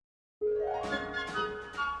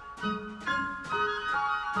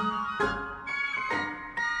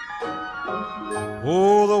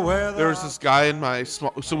Oh, the weather. There was this guy in my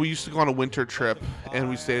small. So we used to go on a winter trip, and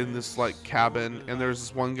we stayed in this like cabin. And there was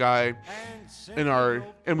this one guy in our,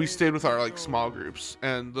 and we stayed with our like small groups.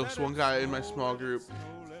 And this one guy in my small group,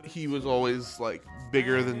 he was always like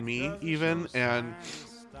bigger than me even, and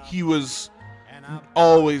he was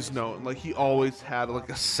always known, like he always had like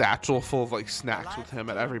a satchel full of like snacks with him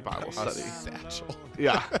at every Bible study. Satchel.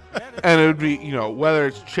 Yeah. And it would be, you know, whether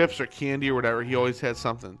it's chips or candy or whatever, he always had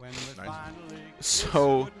something. Nice.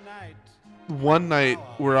 So one night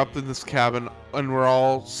we're up in this cabin and we're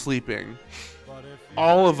all sleeping.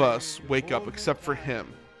 All of us wake up except for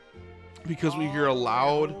him because we hear a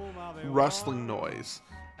loud rustling noise.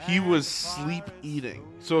 He was sleep eating.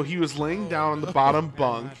 So he was laying down on the bottom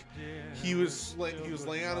bunk. He was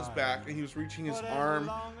laying on his back, and he was reaching his arm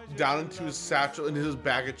down into his satchel, into his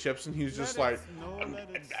bag of chips, and he was just like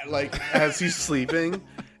as he's sleeping.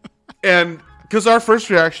 And because our first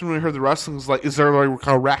reaction when we heard the rustling was like, is there like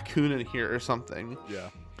a raccoon in here or something? Yeah.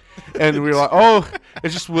 And we were like, oh,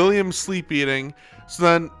 it's just William sleep eating. So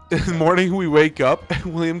then in the morning we wake up,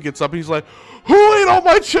 and William gets up, and he's like, who ate all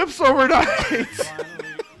my chips overnight?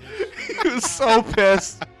 He was so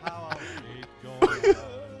pissed.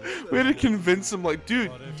 We had to convince him, like,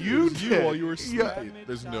 dude, you did it while you were sleeping. Yeah.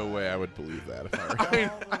 There's no way I would believe that if I were you.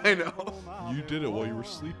 I know. You did it while you were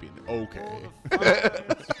sleeping. Okay.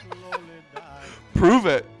 Prove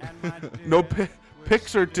it. No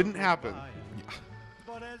Pixar didn't happen.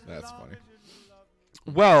 That's funny.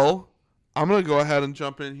 Well, I'm going to go ahead and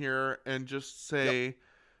jump in here and just say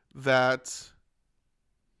that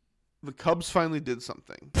the Cubs finally did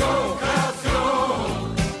something. Go, Cubs,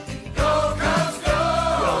 go! Go, Cubs,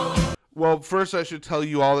 go! Well, first I should tell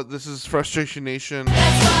you all that this is Frustration Nation.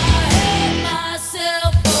 That's why I hate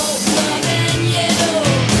myself for loving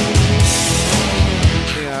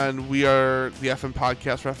you. And we are the FN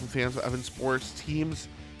podcast for FN fans of FN sports teams.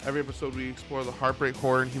 Every episode we explore the heartbreak,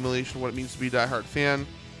 horror, and humiliation of what it means to be a diehard fan.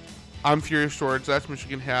 I'm Furious George. That's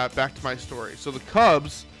Michigan Hat. Back to my story. So the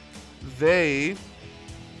Cubs, if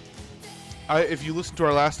you listen to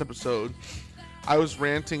our last episode, I was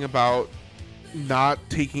ranting about not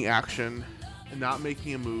taking action and not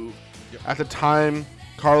making a move. Yep. At the time,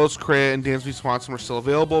 Carlos Correa and Dansby Swanson were still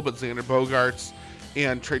available, but Xander Bogaerts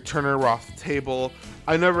and Trey Turner were off the table.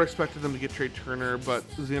 I never expected them to get Trey Turner, but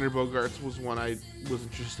Xander Bogaerts was one I was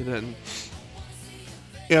interested in.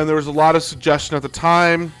 And there was a lot of suggestion at the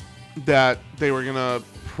time that they were going to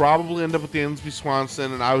probably end up with Dansby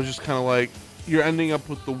Swanson, and I was just kind of like, you're ending up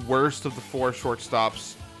with the worst of the four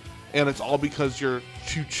shortstops, and it's all because you're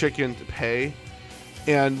too chicken to pay.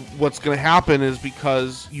 And what's going to happen is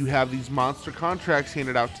because you have these monster contracts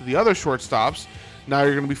handed out to the other shortstops, now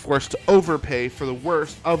you're going to be forced to overpay for the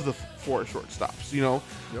worst of the four shortstops. You know,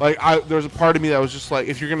 yep. Like there's a part of me that was just like,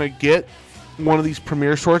 if you're going to get one of these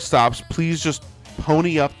premier shortstops, please just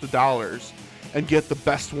pony up the dollars and get the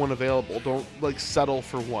best one available. Don't like settle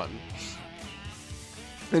for one.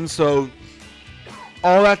 And so,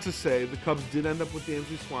 all that to say, the Cubs did end up with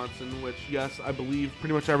Dansby Swanson, which, yes, I believe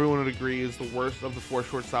pretty much everyone would agree is the worst of the four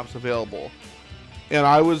shortstops available. And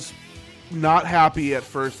I was not happy at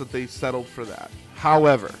first that they settled for that.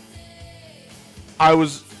 However, I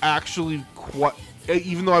was actually quite,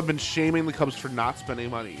 even though I've been shaming the Cubs for not spending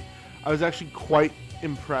money, I was actually quite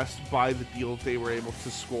impressed by the deal they were able to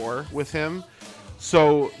score with him.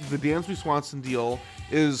 So the Dansby Swanson deal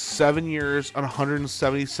is 7 years on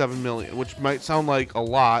 $177 million, which might sound like a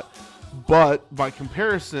lot, but by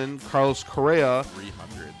comparison, Carlos Correa,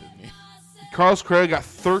 300, didn't he? Carlos Correa got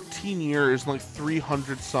 13 years and like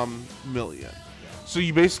 300 some million. So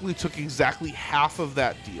you basically took exactly half of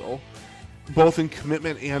that deal, both in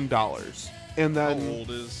commitment and dollars. And then how old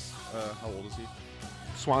is he?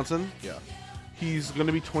 Swanson? Yeah. He's going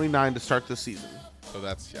to be 29 to start this season. So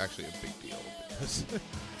that's actually a big deal because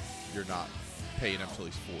you're not paying him until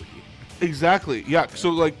he's 40. Exactly. Yeah. So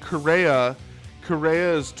like Correa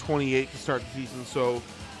is 28 to start the season. So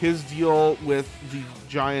his deal with the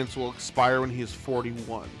Giants will expire when he is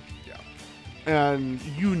 41. Yeah. And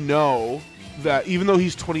you know that even though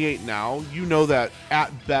he's 28 now, you know that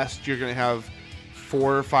at best you're going to have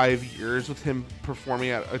 4 or 5 years with him performing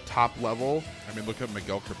at a top level. I mean, look at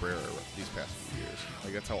Miguel Cabrera these past few years.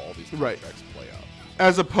 Like that's how all these contracts play out.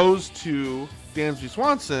 As opposed to Dansby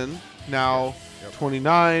Swanson, now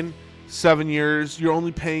 29, 7 years. You're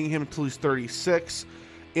only paying him until he's 36.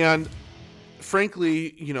 And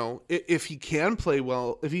frankly, you know, if he can play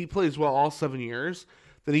well, if he plays well all 7 years,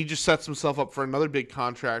 then he just sets himself up for another big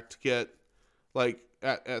contract to get like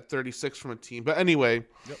at 36 from a team. But anyway,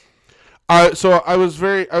 so I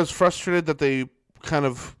was frustrated that they kind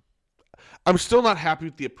of, I'm still not happy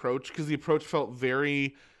with the approach because the approach felt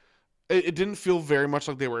very. It didn't feel very much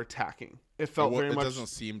like they were attacking. It felt very much. It doesn't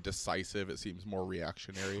seem decisive. It seems more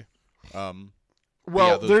reactionary.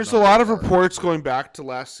 Well, there's a lot of reports going back to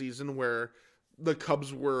last season where the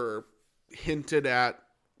Cubs were hinted at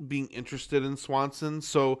being interested in Swanson.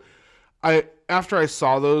 So after I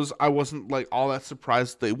saw those, I wasn't like all that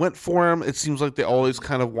surprised they went for him. It seems like they always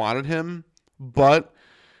kind of wanted him, but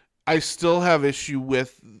I still have issue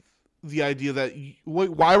with the idea that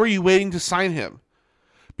why were you waiting to sign him?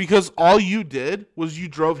 Because all you did was you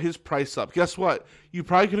drove his price up. Guess what? You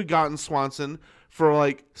probably could have gotten Swanson for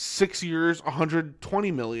like 6 years,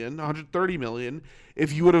 $120 million, $130 million,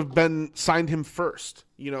 if you would have signed him first,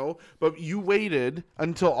 you know? But you waited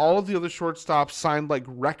until all of the other shortstops signed like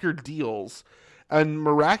record deals, and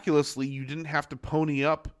miraculously you didn't have to pony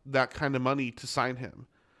up that kind of money to sign him.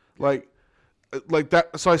 Like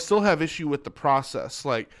that. So I still have issue with the process.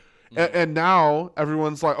 And now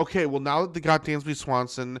everyone's like, okay, well, now that they got Dansby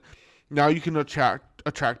Swanson, now you can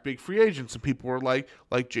attract big free agents. And people were like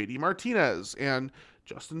J.D. Martinez and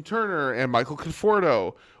Justin Turner and Michael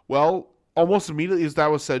Conforto. Well, almost immediately as that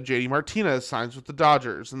was said, J.D. Martinez signs with the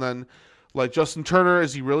Dodgers. And then, like, Justin Turner,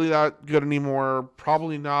 is he really that good anymore?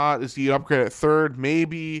 Probably not. Is he an upgrade at third?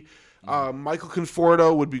 Maybe. Michael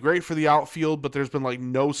Conforto would be great for the outfield, but there's been, like,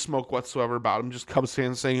 no smoke whatsoever about him. Just Cubs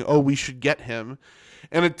fans saying, oh, we should get him.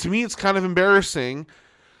 And to me, it's kind of embarrassing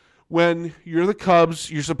when you're the Cubs,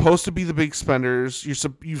 you're supposed to be the big spenders.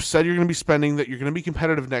 You've said you're going to be spending, that you're going to be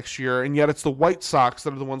competitive next year, and yet it's the White Sox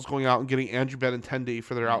that are the ones going out and getting Andrew Benintendi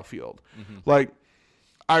for their outfield. Mm-hmm. Like,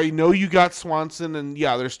 I know you got Swanson, and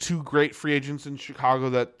yeah, there's two great free agents in Chicago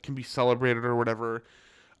that can be celebrated or whatever.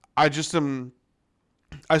 I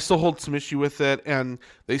still hold some issue with it, and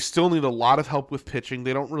they still need a lot of help with pitching.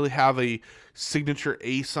 They don't really have a signature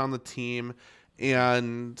ace on the team,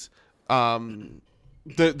 and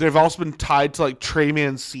they've also been tied to like Trey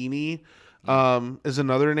Mancini is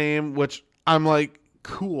another name, which I'm like,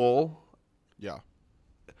 cool. Yeah.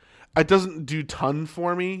 It doesn't do ton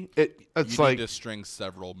for me. It's you like need to string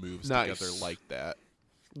several moves nice. together like that.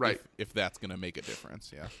 Right. If that's going to make a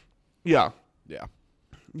difference. Yeah. Yeah. Yeah.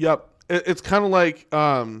 Yep. It's kind of like,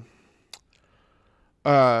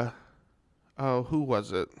 who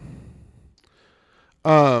was it?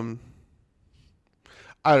 I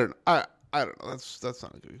don't know. That's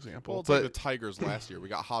not a good example. Well, it's like the Tigers last year. We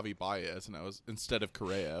got Javi Baez, and I was instead of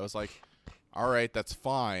Correa. I was like, all right, that's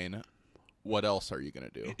fine. What else are you going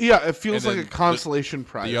to do? Yeah, it feels like a consolation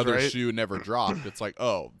prize. The other right? shoe never dropped. It's like,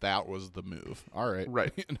 oh, that was the move. All right,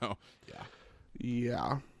 right.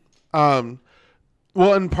 Yeah.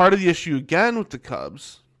 Well, and part of the issue again with the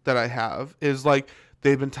Cubs that I have is like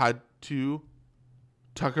they've been tied to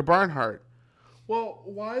Tucker Barnhart. Well,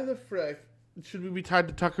 why the frick should we be tied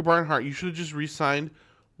to Tucker Barnhart? You should have just re-signed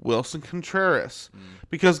Wilson Contreras.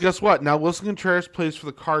 Because guess what? Now Wilson Contreras plays for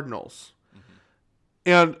the Cardinals. Mm-hmm.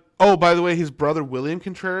 And, oh, by the way, his brother William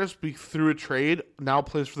Contreras, through a trade, now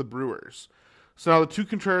plays for the Brewers. So now the two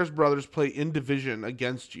Contreras brothers play in division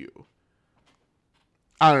against you.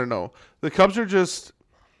 I don't know. The Cubs are just...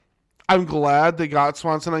 I'm glad they got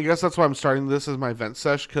Swanson. I guess that's why I'm starting this as my vent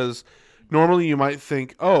sesh, because normally you might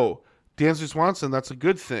think, oh, Dansby Swanson, that's a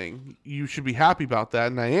good thing. You should be happy about that,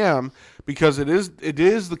 and I am, because it is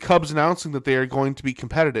the Cubs announcing that they are going to be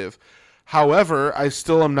competitive. However, I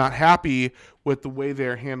still am not happy with the way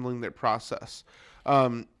they're handling their process.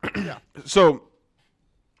 So,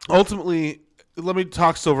 ultimately, let me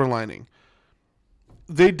talk silver lining.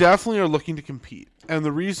 They definitely are looking to compete, and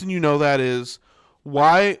the reason you know that is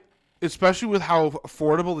why, especially with how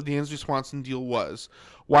affordable the Dansby Swanson deal was,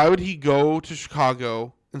 why would he go to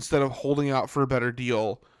Chicago instead of holding out for a better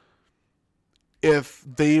deal if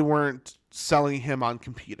they weren't selling him on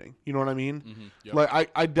competing? You know what I mean? Mm-hmm. Yep.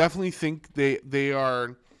 Like I definitely think they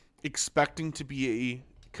are expecting to be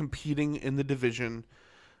competing in the division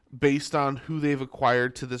based on who they've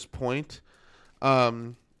acquired to this point.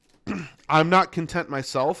 I'm not content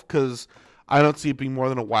myself because I don't see it being more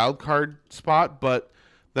than a wild card spot, but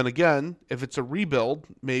then again, if it's a rebuild,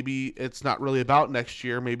 maybe it's not really about next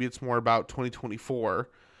year. Maybe it's more about 2024,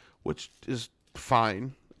 which is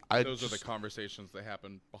fine. Those are the conversations that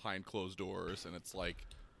happen behind closed doors, and it's like,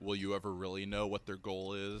 will you ever really know what their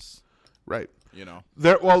goal is? Right. You know.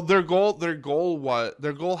 Their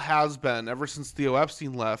goal has been ever since Theo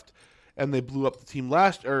Epstein left, and they blew up the team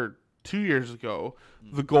 2 years ago.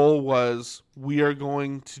 Mm-hmm. The goal was, we are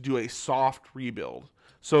going to do a soft rebuild.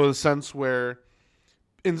 So in a sense where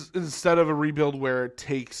instead of a rebuild where it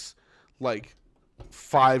takes like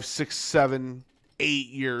 5, 6, 7, 8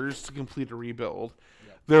 years to complete a rebuild,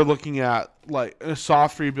 they're looking at like a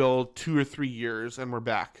soft rebuild 2 or 3 years, and we're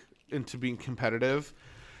back into being competitive.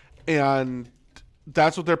 And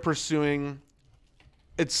that's what they're pursuing.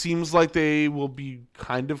 It seems like they will be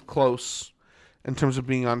kind of close in terms of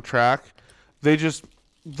being on track.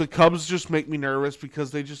 The Cubs just make me nervous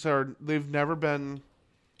because they're never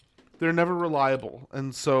reliable.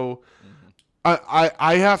 And so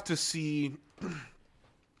I have to see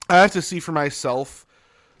for myself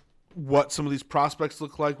what some of these prospects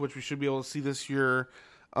look like, which we should be able to see this year,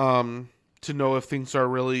 to know if things are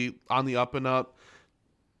really on the up and up.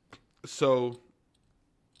 So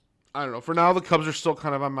I don't know. For now, the Cubs are still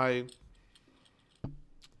kind of on my.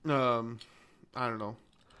 I don't know.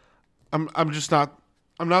 I'm just not.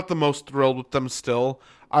 I'm not the most thrilled with them still.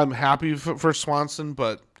 I'm happy for Swanson,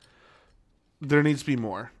 but there needs to be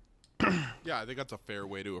more. Yeah, I think that's a fair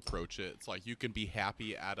way to approach it. It's like you can be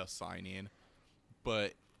happy at a signing,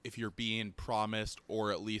 but if you're being promised,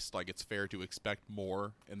 or at least like it's fair to expect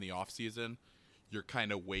more in the offseason, you're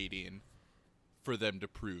kind of waiting for them to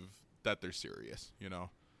prove that they're serious, you know?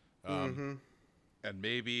 And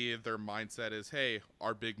maybe their mindset is, hey,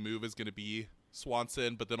 our big move is going to be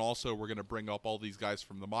Swanson, but then also we're going to bring up all these guys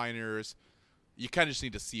from the minors. You kind of just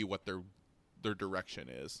need to see what their direction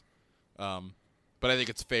is. But I think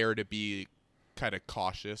it's fair to be kind of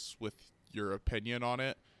cautious with your opinion on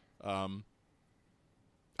it.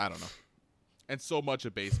 I don't know. And so much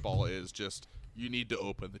of baseball is just you need to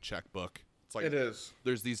open the checkbook. It's like it is.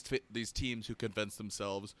 There's these teams who convince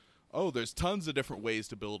themselves, oh, there's tons of different ways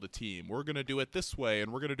to build a team. We're going to do it this way,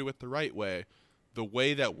 and we're going to do it the right way. The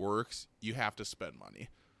way that works, you have to spend money.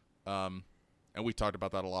 And we talked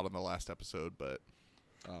about that a lot on the last episode. But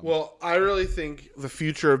well, I really think the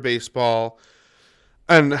future of baseball,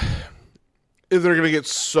 and they're going to get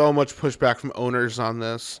so much pushback from owners on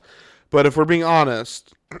this, but if we're being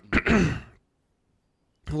honest,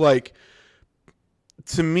 like,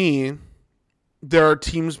 to me, there are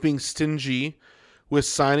teams being stingy with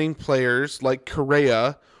signing players like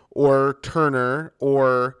Correa or Turner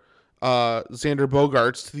or Xander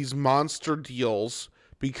Bogaerts to these monster deals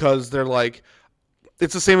because they're like,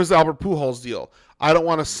 it's the same as the Albert Pujols deal. I don't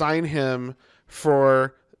want to sign him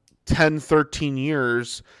for 10, 13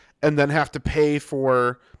 years and then have to pay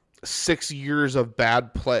for 6 years of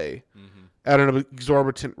bad play at an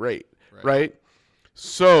exorbitant rate, right?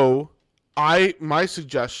 So my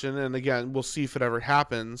suggestion, and again, we'll see if it ever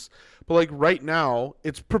happens, but like right now,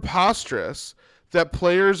 it's preposterous that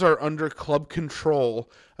players are under club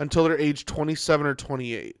control until they're age 27 or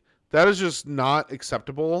 28. That is just not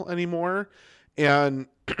acceptable anymore. And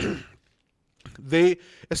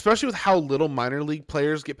especially with how little minor league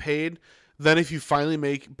players get paid, then if you finally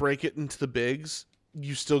break it into the bigs,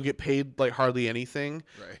 you still get paid like hardly anything.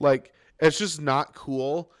 Right. Like, it's just not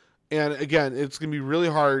cool. And again, it's going to be really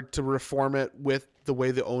hard to reform it with the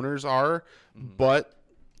way the owners are, but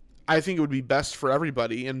I think it would be best for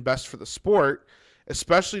everybody and best for the sport,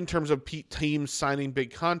 especially in terms of teams signing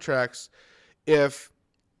big contracts, if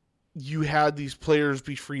you had these players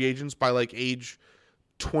be free agents by like age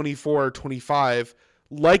 24 or 25,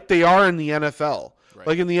 like they are in the NFL. Right.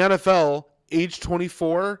 Like in the NFL, age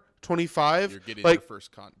 24, 25, you're getting like, your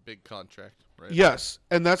first big contract, right? Yes,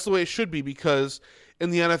 and that's the way it should be, because in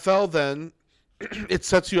the NFL then it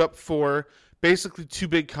sets you up for basically 2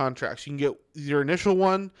 big contracts. You can get your initial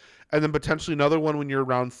one and then potentially another one when you're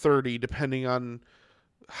around 30, depending on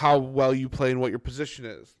how well you play and what your position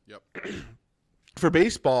is. Yep. For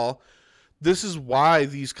baseball, this is why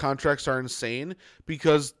these contracts are insane,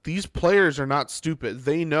 because these players are not stupid.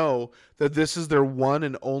 They know that this is their one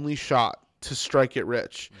and only shot to strike it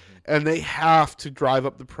rich, and they have to drive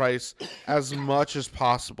up the price as much as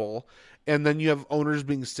possible. And then you have owners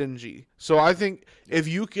being stingy. So I think if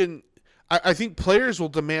you can, I think players will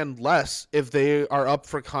demand less if they are up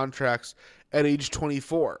for contracts at age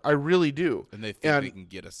 24. I really do. And they think they can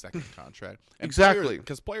get a second contract. And exactly.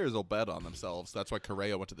 Because players will bet on themselves. That's why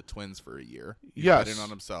Correa went to the Twins for a year. He's yes. betting on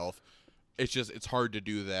himself. It's hard to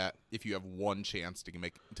do that if you have one chance to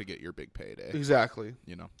get your big payday. Exactly.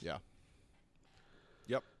 You know, yeah.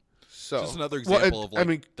 Yep. So just another example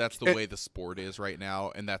of that's the way the sport is right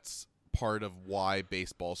now, and that's part of why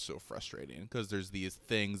baseball's so frustrating, because there's these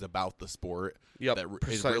things about the sport that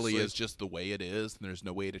it really is just the way it is, and there's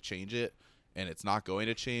no way to change it, and it's not going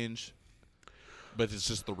to change, but it's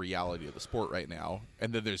just the reality of the sport right now.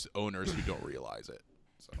 And then there's owners who don't realize it.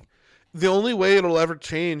 So the only way it'll ever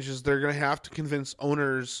change is they're going to have to convince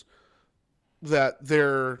owners that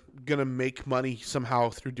they're going to make money somehow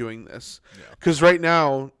through doing this. Because right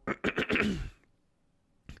now,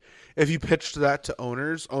 if you pitched that to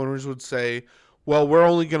owners would say, well, we're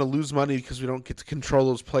only going to lose money because we don't get to control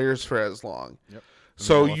those players for as long. Yep.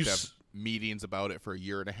 So you have meetings about it for a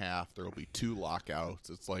year and a half. There will be 2 lockouts.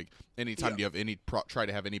 It's like anytime you have try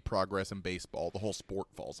to have any progress in baseball, the whole sport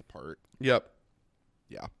falls apart. Yep.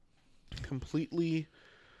 Yeah. Completely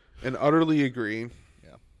and utterly agree.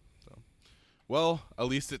 Yeah. So, well, at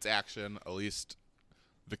least it's action. At least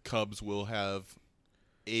the Cubs will have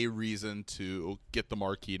a reason to get the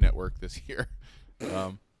marquee network this year.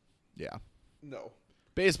 Yeah. No.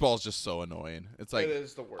 Baseball is just so annoying. It's like it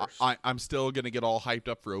is the worst. I'm still gonna get all hyped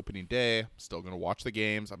up for opening day. I'm still gonna watch the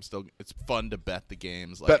games. It's fun to bet the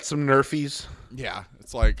games. Like, bet some Nerfies. Yeah,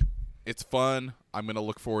 it's like it's fun. I'm gonna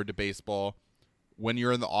look forward to baseball. When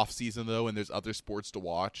you're in the off season though, and there's other sports to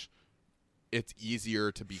watch, it's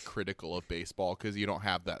easier to be critical of baseball because you don't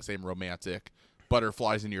have that same romantic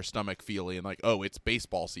butterflies in your stomach feeling like, oh, it's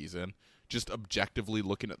baseball season. Just objectively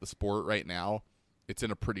looking at the sport right now, it's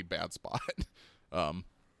in a pretty bad spot.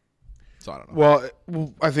 So I don't know.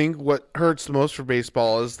 Well, I think what hurts the most for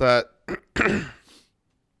baseball is that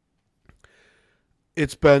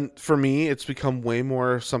it's become way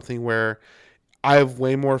more something where I have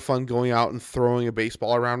way more fun going out and throwing a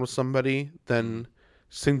baseball around with somebody than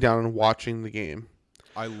sitting down and watching the game.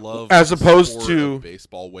 I love as opposed sport to of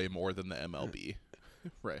baseball way more than the MLB.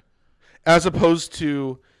 Right. As opposed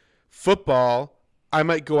to football, I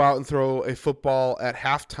might go out and throw a football at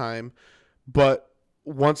halftime, but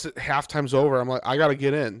once halftime's over, I'm like, I got to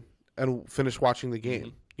get in and finish watching the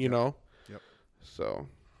game, you know? Yep. So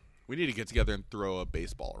we need to get together and throw a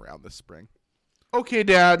baseball around this spring. Okay,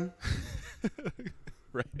 Dad.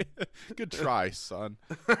 Right. Good try, son.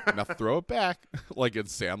 Now throw it back like in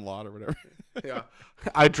Sandlot or whatever. Yeah.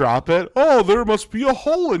 I drop it. Oh, there must be a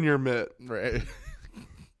hole in your mitt. Right.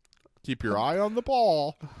 Keep your eye on the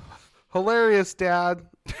ball. Hilarious, Dad.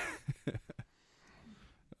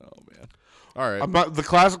 Oh, man. All right. The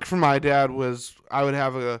classic from my dad was I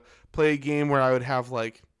would play a game where I would have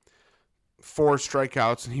like 4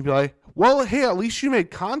 strikeouts, and he'd be like, well, hey, at least you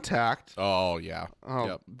made contact. Oh, yeah. Oh,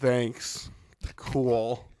 yep. Thanks.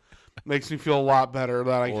 Cool. Makes me feel a lot better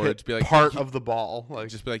that I hit be like, part of the ball. Like,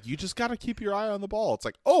 just be like, you just got to keep your eye on the ball. It's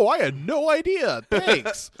like, oh, I had no idea.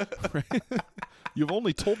 Thanks. You've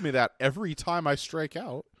only told me that every time I strike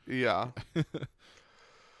out. Yeah.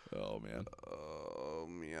 Oh, man. Oh,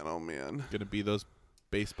 man. Oh, man. Going to be those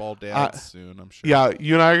baseball dads soon, I'm sure. Yeah,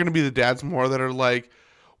 you and I are going to be the dads more that are like,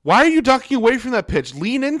 why are you ducking away from that pitch?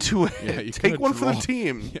 Lean into it. Yeah, Take one for the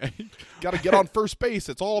team. Yeah, you got to get on first base.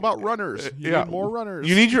 It's all about runners. You need more runners.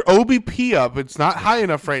 You need your OBP up. It's not high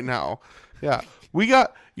enough right now. Yeah. We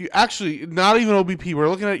got you actually not even OBP. We're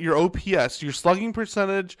looking at your OPS, your slugging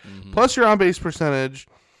percentage plus your on-base percentage.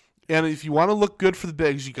 And if you want to look good for the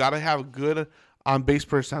bigs, you got to have a good on-base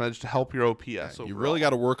percentage to help your OPS. You really got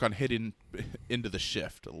to work on hitting into the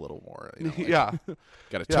shift a little more. You know, like, yeah.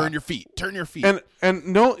 Got to turn your feet. Turn your feet. And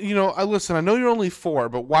no, listen, I know you're only 4,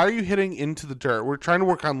 but why are you hitting into the dirt? We're trying to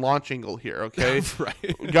work on launch angle here, okay? Right.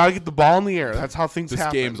 You got to get the ball in the air. That's how things happen.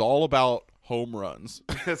 This game's all about home runs.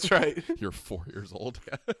 That's right. You're 4 years old.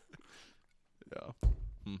 Yeah.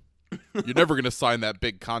 You're never going to sign that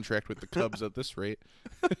big contract with the Cubs at this rate.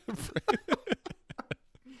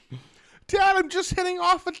 Dad, I'm just hitting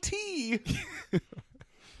off a tee.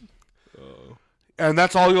 And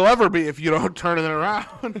that's all you'll ever be if you don't turn it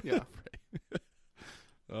around. Yeah. Right.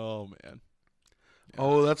 Oh, man. Yeah.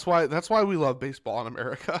 Oh, that's why we love baseball in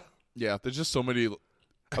America. Yeah, there's just so many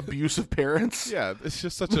abusive parents. Yeah, it's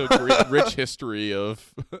just such a great, rich history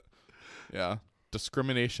of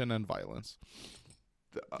discrimination and violence.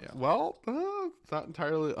 Yeah. Well, it's not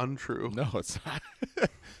entirely untrue. No, it's not.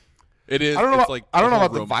 It is. I don't know. I don't know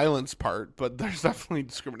about the the violence part, but there's definitely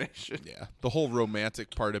discrimination. Yeah, the whole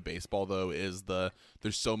romantic part of baseball, though, is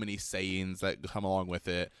there's so many sayings that come along with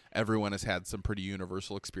it. Everyone has had some pretty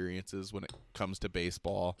universal experiences when it comes to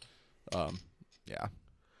baseball. Yeah,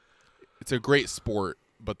 it's a great sport,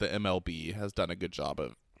 but the MLB has done a good job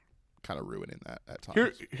of kind of ruining that at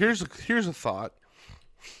times. Here's a thought.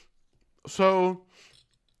 So,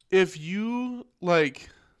 if you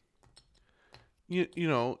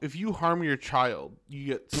if you harm your child, you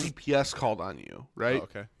get CPS called on you, right? Oh,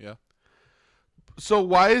 okay, yeah. So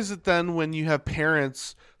why is it then when you have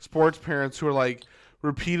parents, sports parents, who are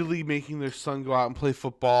repeatedly making their son go out and play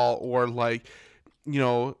football, or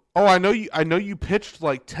oh, I know you pitched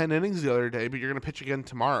 10 innings the other day, but you're gonna pitch again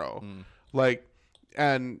tomorrow, how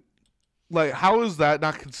is that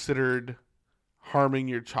not considered harming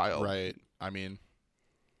your child? Right. I mean,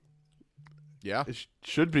 yeah, it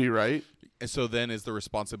should be, right? And so then is the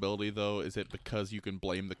responsibility, though, is it because you can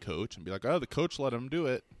blame the coach and be like, oh, the coach let him do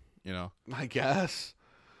it, I guess.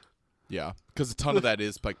 Yeah, because a ton of that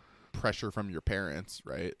is like pressure from your parents,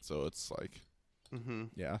 right? So it's like,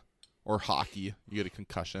 yeah. Or hockey, you get a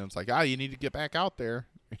concussion. It's like, you need to get back out there.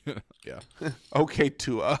 Yeah. Okay,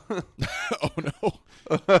 Tua. Oh no.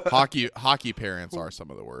 Hockey parents are some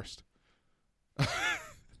of the worst.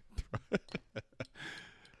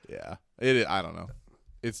 Yeah. I don't know.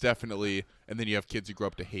 It's definitely, and then you have kids who grow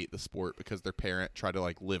up to hate the sport because their parent tried to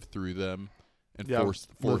like live through them and force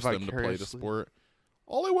them to play the sport.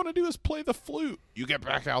 All I want to do is play the flute. You get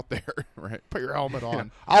back out there, right? Put your helmet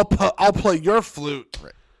on. I'll play your flute.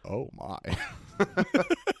 Right. Oh my.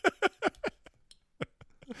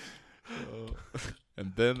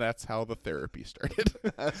 And then that's how the therapy started.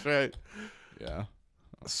 That's right. Yeah.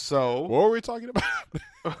 So what were we talking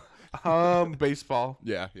about? Baseball.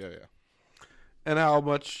 Yeah. And how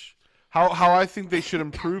I think they should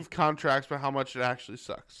improve contracts, but how much it actually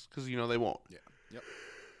sucks because they won't. Yeah. Yep.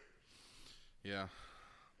 Yeah.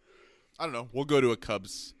 I don't know. We'll go to a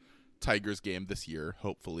Cubs-Tigers game this year,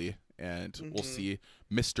 hopefully, and we'll see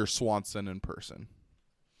Mr. Swanson in person.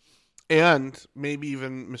 And maybe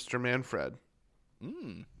even Mr. Manfred.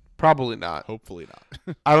 Probably not. Hopefully not.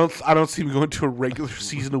 I don't see him going to a regular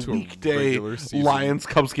season, weekday Lions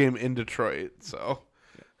Cubs game in Detroit. So,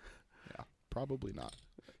 yeah, probably not.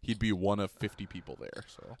 He'd be one of 50 people there.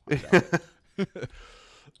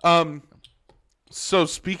 So, So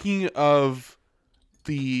speaking of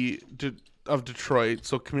Detroit,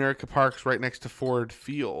 so Comerica Park's right next to Ford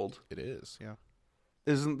Field. It is, yeah.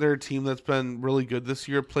 Isn't there a team that's been really good this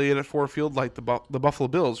year playing at Ford Field, like the Buffalo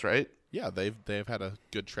Bills, right? Yeah, they've had a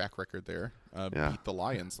good track record there. Beat the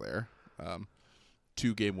Lions there.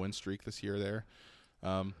 2-game win streak this year there.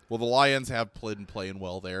 Well, the Lions have been playing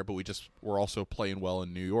well there, but we're also playing well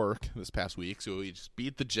in New York this past week. So we just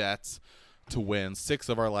beat the Jets to win 6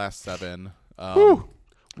 of our last 7.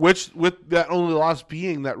 Which with that only loss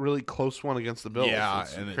being that really close one against the Bills. Yeah,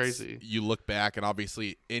 it's and crazy. You look back, and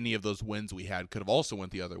obviously any of those wins we had could have also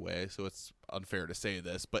went the other way. So it's unfair to say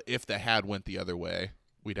this, but if they had went the other way,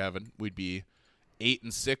 we'd be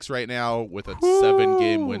 8-6 right now with a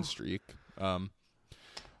 7-game win streak.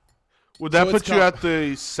 Would that put you at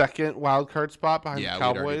the second wild card spot behind the Cowboys?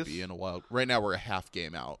 Yeah, we'd already be in a wild. Right now we're a half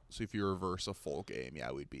game out. So if you reverse a full game,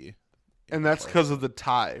 we'd be. And that's because of the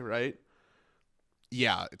tie, right?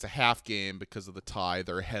 Yeah, it's a half game because of the tie.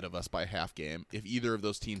 They're ahead of us by a half game. If either of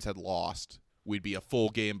those teams had lost, we'd be a full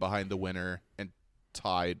game behind the winner and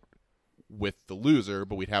tied with the loser,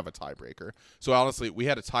 but we'd have a tiebreaker. So honestly, we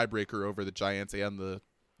had a tiebreaker over the Giants and the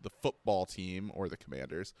football team or the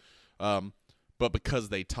Commanders. But because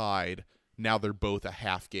they tied, now they're both a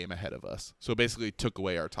half game ahead of us. So basically it took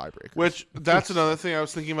away our tiebreaker. Which that's another thing I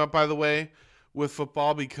was thinking about, by the way, with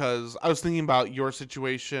football, because I was thinking about your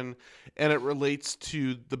situation and it relates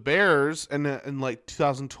to the Bears and in like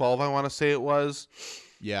 2012, I want to say it was.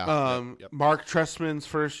 Yeah. Mark Trestman's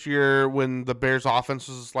first year when the Bears offense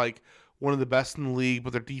was like one of the best in the league,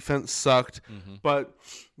 but their defense sucked. But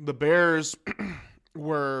the Bears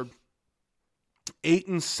were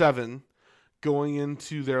 8-7 going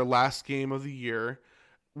into their last game of the year.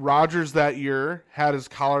 Rodgers that year had his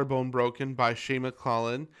collarbone broken by Shea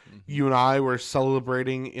McClellan. You and I were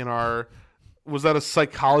celebrating in our was that a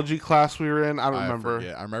psychology class we were in? I don't remember.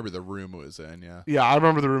 Yeah, I remember the room it was in, yeah. Yeah, I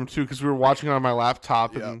remember the room too because we were watching it on my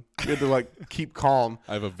laptop and we had to like keep calm.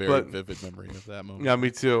 I have a very vivid memory of that moment. Yeah,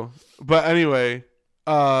 me too. But anyway,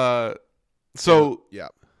 yeah.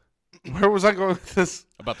 Where was I going with this?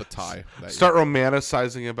 About the tie. Start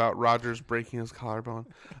romanticizing about Rodgers breaking his collarbone.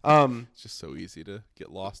 It's just so easy to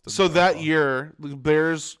get lost. So that year, the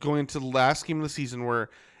Bears going to the last game of the season were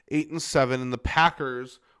 8-7, and the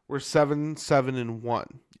Packers were 7-1.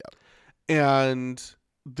 Yep. And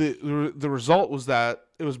the result was that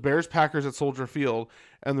it was Bears Packers at Soldier Field,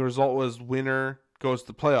 and the result was winner goes to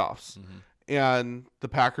the playoffs. And the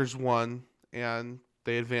Packers won, and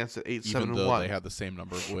they advanced at 8-7-1. Even though they had the same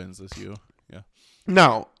number of wins as you. Yeah.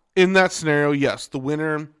 Now, in that scenario, yes, the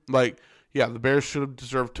winner, the Bears should have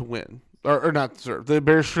deserved to win. Or not deserved. The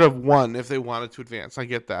Bears should have won if they wanted to advance. I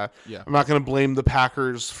get that. Yeah. I'm not going to blame the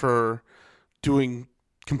Packers for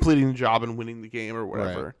completing the job and winning the game or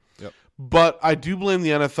whatever. Right. Yep. But I do blame the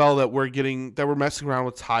NFL that we're messing around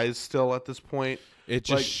with ties still at this point. It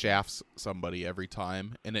just shafts somebody every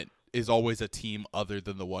time, and it is always a team other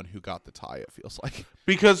than the one who got the tie, it feels like.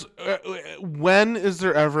 Because when is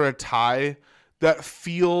there ever a tie that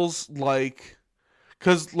feels like...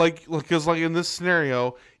 Because in this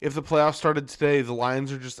scenario, if the playoffs started today, the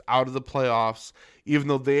Lions are just out of the playoffs, even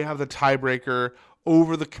though they have the tiebreaker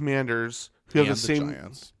over the Commanders, who have the same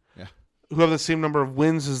Giants. Yeah. who have the same number of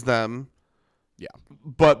wins as them. Yeah.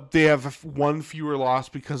 But they have one fewer loss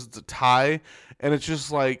because it's a tie, and it's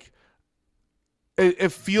just like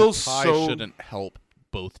it feels the tie so. shouldn't help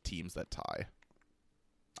both teams that tie.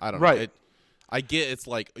 I don't Right. know. I get it's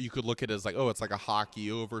like you could look at it as like, oh, it's like a hockey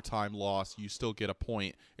overtime loss. You still get a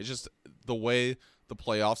point. It's just the way the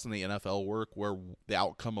playoffs in the NFL work, where the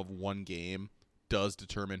outcome of one game does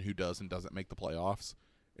determine who does and doesn't make the playoffs.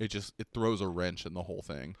 It throws a wrench in the whole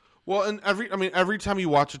thing. Well, and every time you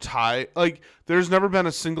watch a tie, like there's never been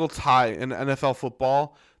a single tie in NFL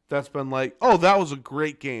football that's been like, oh, that was a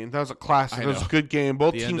great game. That was a classic. That was a good game.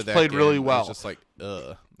 Both teams played really well. It's just like,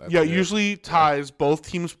 usually ties, both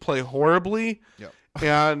teams play horribly. Yep.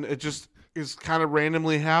 And it just is kind of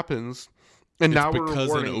randomly happens. And now we're because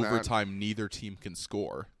in rewarding overtime neither team can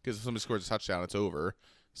score. Because if somebody scores a touchdown, it's over.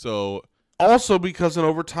 So also because in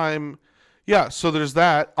overtime, so there's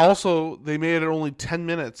that. Also, they made it only 10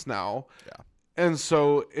 minutes now. Yeah. And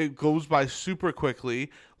so it goes by super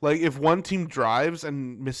quickly. Like if one team drives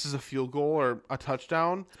and misses a field goal or a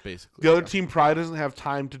touchdown, basically the other team probably doesn't have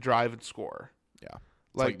time to drive and score. Yeah.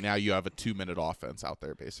 Like now you have a 2-minute offense out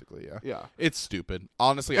there, basically. Yeah. Yeah. It's stupid.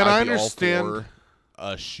 Honestly, and I'd be all for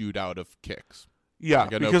a shootout of kicks. Yeah,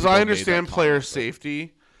 like, because I understand player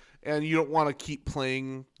safety, and you don't want to keep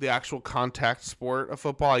playing the actual contact sport of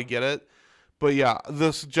football. I get it. But yeah,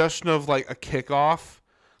 the suggestion of like a kickoff,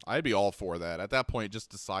 I'd be all for that. At that point,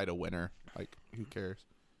 just decide a winner. Like, who cares?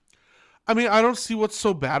 I mean, I don't see what's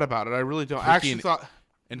so bad about it. I really don't. I actually thought...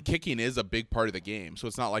 And kicking is a big part of the game, so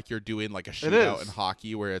it's not like you're doing like a shootout in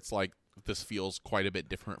hockey where it's like this feels quite a bit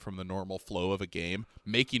different from the normal flow of a game.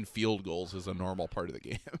 Making field goals is a normal part of the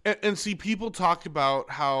game. And see, people talk about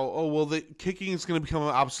how, the kicking is going to become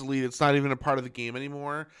obsolete. It's not even a part of the game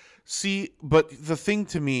anymore. See, but the thing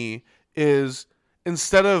to me is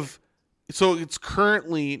so it's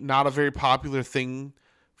currently not a very popular thing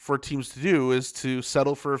for teams to do is to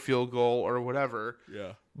settle for a field goal or whatever.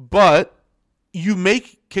 Yeah. But you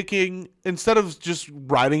make kicking, instead of just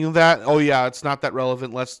writing that, it's not that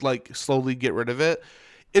relevant, let's like slowly get rid of it.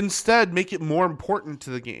 Instead, make it more important to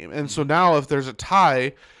the game. And so now if there's a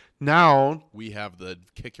tie, now we have the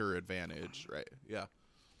kicker advantage, right? Yeah.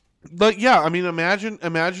 But yeah, I mean, imagine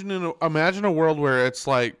a world where it's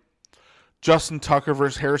like Justin Tucker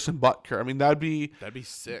versus Harrison Butker. I mean, that'd be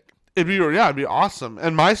sick. It'd be awesome.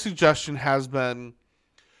 And my suggestion has been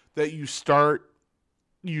that you start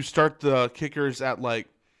the kickers at like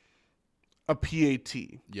a PAT,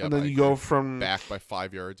 and then you go from back by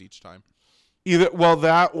 5 yards each time. Either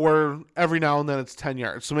that or every now and then it's 10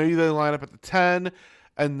 yards. So maybe they line up at the 10,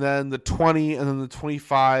 and then the 20, and then the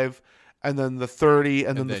 25, and then the 30,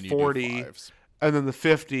 and then the 40, and then the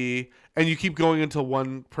 50, and you keep going until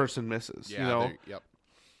one person misses. Yeah, Yep.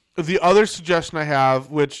 The other suggestion I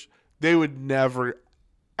have, which they would never,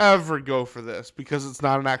 ever go for this because it's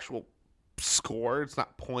not an actual score, it's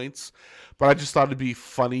not points, but I just thought it'd be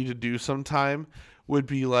funny to do sometime, would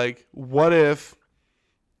be like, what if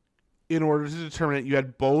in order to determine it, you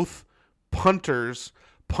had both punters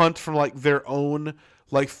punt from like their own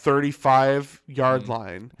like 35-yard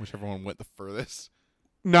line, whichever one went the furthest.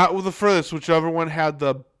 Not with the furthest, whichever one had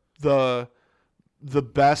the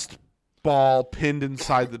best ball pinned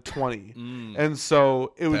inside the 20. And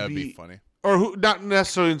so it would be funny. Or not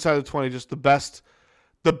necessarily inside the 20, just the best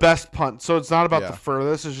punt. So it's not about the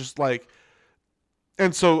furthest, it's just like,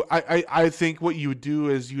 and so I think what you would do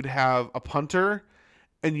is you'd have a punter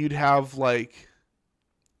and you'd have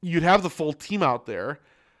the full team out there,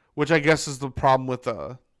 which I guess is the problem with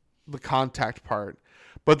the contact part.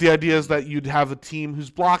 But the idea is that you'd have a team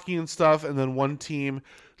who's blocking and stuff, and then one team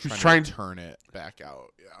who's trying to turn it back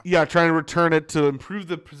out. Yeah, trying to return it to improve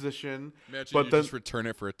the position. Imagine you just return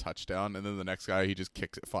it for a touchdown, and then the next guy, he just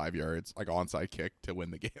kicks it 5 yards, like onside kick to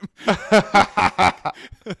win the game.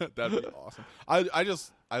 That'd be awesome.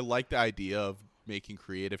 I like the idea of making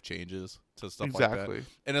creative changes to stuff like that.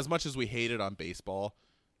 And as much as we hate it on baseball,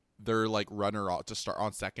 they're like runner out to start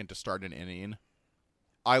on second to start an inning.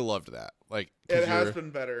 I loved that. Like it has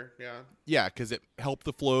been better, yeah. Yeah, because it helped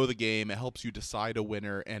the flow of the game. It helps you decide a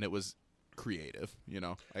winner, and it was creative.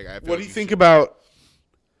 Like, what do you think about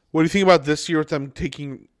this year with them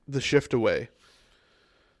taking the shift away?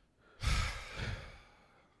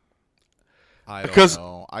 I don't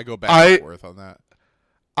know. I go back and forth on that.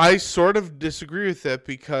 I sort of disagree with it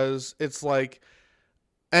because it's like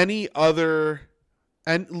literally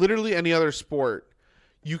any other sport,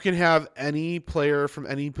 you can have any player from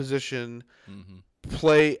any position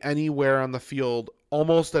play anywhere on the field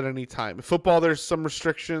almost at any time. In football, there's some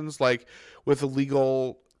restrictions, like with a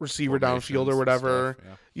legal receiver downfield or whatever.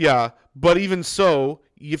 Stuff, yeah, but even so,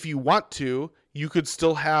 if you want to, you could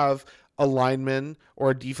still have a lineman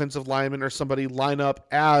or a defensive lineman or somebody line up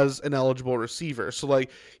as an eligible receiver. So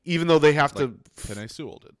like even though they have to Penei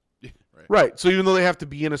Sewell did. Right. So even though they have to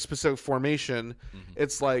be in a specific formation,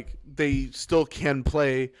 it's like they still can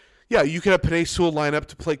play. Yeah, you can have Penei Sewell line up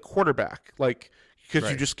to play quarterback, like because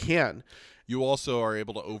you just can. You also are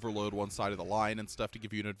able to overload one side of the line and stuff to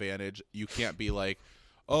give you an advantage. You can't be like,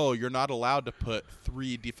 oh, you're not allowed to put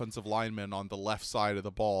 3 defensive linemen on the left side of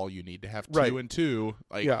the ball. You need to have 2 and 2.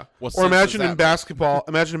 Like, or imagine in basketball.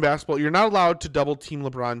 Imagine in basketball, you're not allowed to double team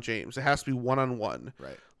LeBron James. It has to be 1-on-1.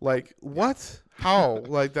 Right. Like what? How?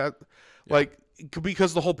 Like that? Like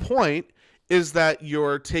because the whole point is that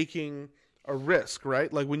you're taking a risk,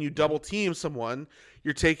 right? Like when you double team someone,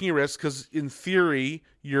 you're taking a risk because in theory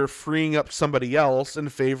you're freeing up somebody else in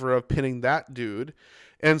favor of pinning that dude.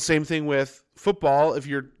 And same thing with football. If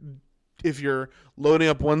you're loading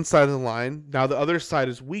up one side of the line, now the other side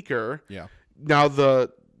is weaker. Yeah. Now the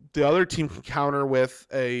other team can counter with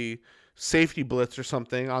a safety blitz or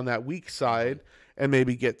something on that weak side and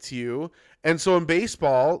maybe get to you. And so in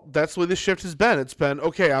baseball, that's the way the shift has been. It's been,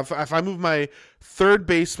 okay, if I move my third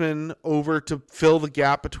baseman over to fill the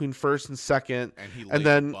gap between first and second, and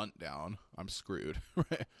then bunt down, I'm screwed.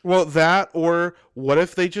 Right. Well, that, or what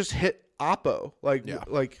if they just hit oppo? Like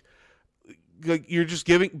you're just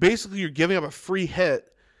you're giving up a free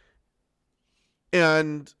hit,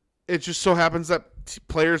 and it just so happens that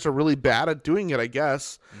players are really bad at doing it, I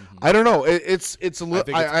guess. I don't know. It's a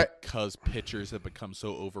little. I think it's because pitchers have become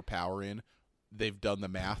so overpowering. They've done the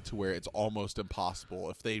math to where it's almost impossible.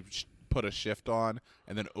 If they put a shift on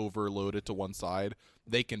and then overload it to one side,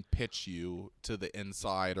 they can pitch you to the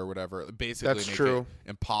inside or whatever. Basically, that's make true.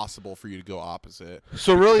 It impossible for you to go opposite.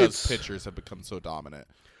 So really, because pitchers have become so dominant.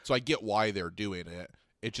 So I get why they're doing it.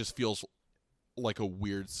 It just feels like a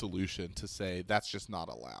weird solution to say that's just not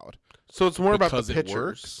allowed. So it's more about the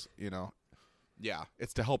pitchers. It works, Yeah,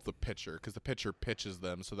 it's to help the pitcher because the pitcher pitches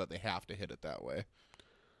them so that they have to hit it that way.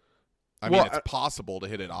 I mean, it's possible to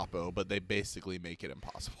hit it oppo, but they basically make it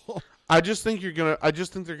impossible. I just think they're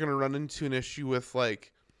gonna run into an issue with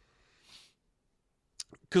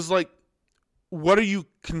because what are you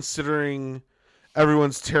considering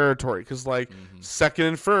everyone's territory? Because second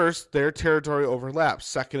and first, their territory overlaps.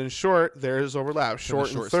 Second and short, theirs overlaps.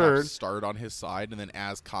 Short and third start on his side, and then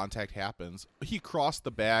as contact happens, he crossed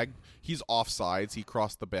the bag. He's offsides. He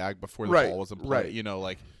crossed the bag before the ball was in play.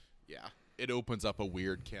 Right. It opens up a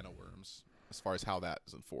weird can of worms as far as how that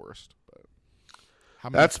is enforced. But how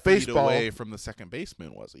many that's feet baseball. Away from the second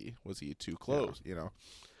baseman was he? Was he too close?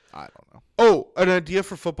 I don't know. Oh, an idea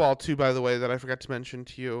for football too, by the way, that I forgot to mention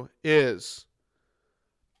to you is,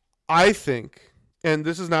 I think, and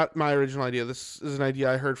this is not my original idea. This is an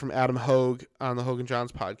idea I heard from Adam Hogue on the Hogue and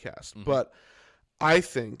Johns podcast. But I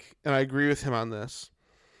think, and I agree with him on this,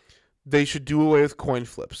 they should do away with coin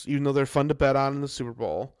flips, even though they're fun to bet on in the Super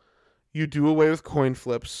Bowl. You do away with coin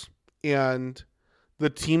flips, and the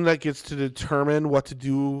team that gets to determine what to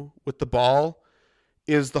do with the ball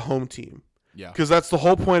is the home team. Yeah. Because that's the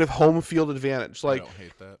whole point of home field advantage. I don't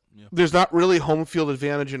hate that. Yeah. There's not really home field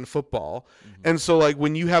advantage in football. And so,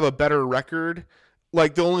 when you have a better record,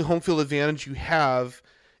 the only home field advantage you have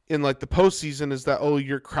in, the postseason is that,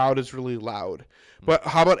 your crowd is really loud. But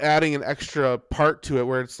how about adding an extra part to it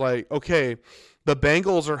where it's okay, the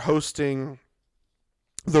Bengals are hosting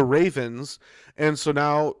the Ravens, and so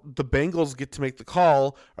now the Bengals get to make the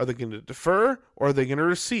call. Are they going to defer or are they going to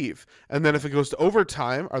receive? And then if it goes to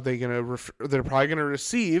overtime, are they going to they're probably going to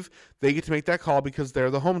receive. They get to make that call because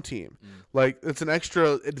they're the home team. It's an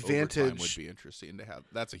extra advantage. Overtime would be interesting to have.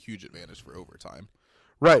 That's a huge advantage for overtime.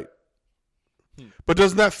 Right. But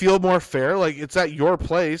doesn't that feel more fair? It's at your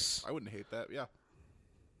place. I wouldn't hate that. Yeah.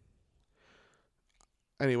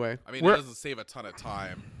 Anyway, I mean, it doesn't save a ton of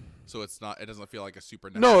time. So it doesn't feel like a super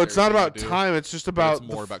necessary. No, it's not about time. It's just about. It's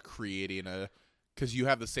more about creating because you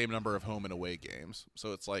have the same number of home and away games.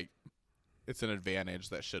 So it's it's an advantage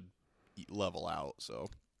that should level out. So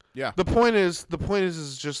yeah. The point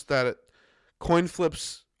is just that coin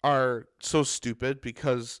flips are so stupid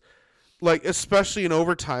because, especially in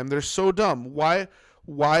overtime, they're so dumb. Why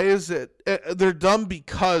is it? They're dumb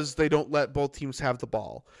because they don't let both teams have the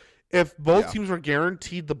ball. If both teams were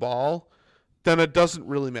guaranteed the ball, then it doesn't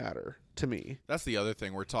really matter to me. That's the other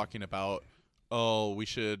thing we're talking about. Oh, we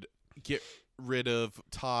should get rid of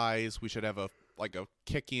ties. We should have a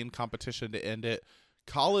kicking competition to end it.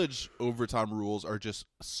 College overtime rules are just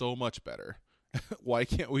so much better. Why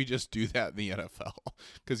can't we just do that in the NFL?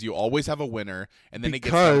 Because you always have a winner, and then it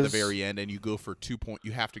gets down to the very end, and you go for 2 point.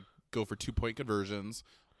 You have to go for 2-point conversions.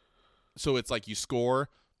 So it's you score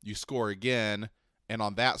again. And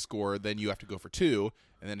on that score, then you have to go for 2.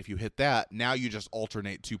 And then if you hit that, now you just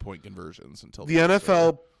alternate 2-point conversions until the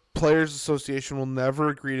NFL Players Association will never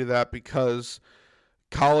agree to that because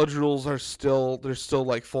college rules are there's still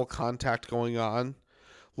like full contact going on.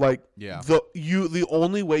 Like the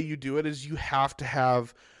only way you do it is you have to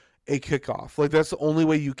have a kickoff. Like that's the only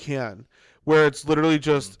way you can. Where it's literally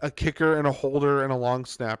just a kicker and a holder and a long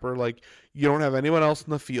snapper. Like you don't have anyone else in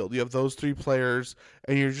the field. You have those 3 players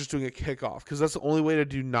and you're just doing a kickoff because that's the only way to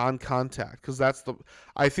do non-contact. Because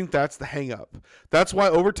I think that's the hang-up. That's why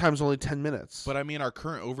overtime's only 10 minutes. But I mean, our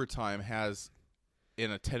current overtime has,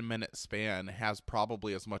 in a 10-minute span, has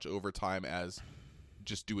probably as much overtime as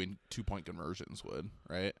just doing 2-point conversions would,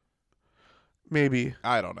 right? Maybe.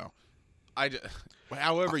 I don't know.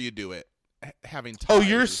 However you do it. Having ties. Oh,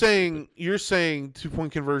 you're saying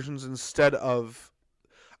 2-point conversions instead of.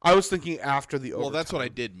 I was thinking after the overtime. Well, that's what I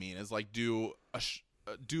did mean. Is like do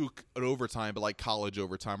an overtime, but like college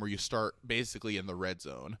overtime, where you start basically in the red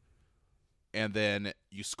zone, and then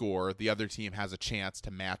you score. The other team has a chance to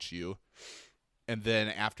match you, and then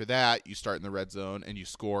after that, you start in the red zone and you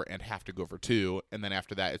score and have to go for 2, and then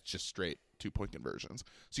after that, it's just straight 2-point conversions.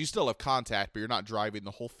 So you still have contact, but you're not driving the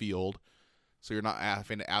whole field. So you're not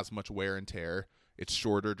having as much wear and tear. It's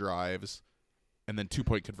shorter drives. And then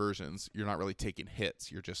 2-point conversions, you're not really taking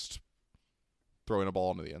hits. You're just throwing a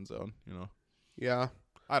ball into the end zone, you know? Yeah.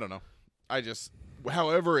 I don't know.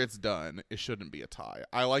 However it's done, it shouldn't be a tie.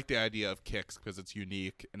 I like the idea of kicks because it's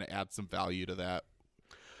unique and it adds some value to that.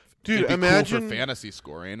 Dude, imagine cool for fantasy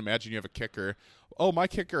scoring. Imagine you have a kicker. Oh, my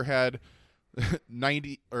kicker had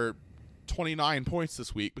 90 or 29 points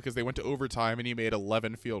this week because they went to overtime and he made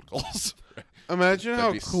 11 field goals. Imagine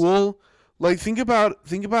how cool. Like think about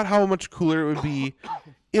how much cooler it would be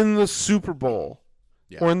in the Super Bowl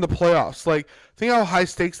or in the playoffs. Like think how high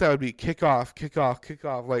stakes that would be.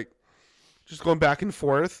 Kickoff. Like just going back and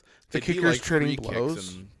forth. The kickers like trading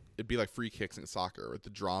blows. It'd be like free kicks in soccer with the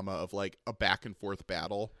drama of like a back and forth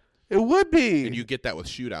battle. It would be. And you get that with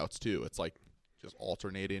shootouts too. It's like just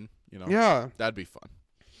alternating, you know? Yeah. That'd be fun.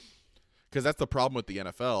 Because that's the problem with the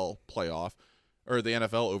NFL playoff or the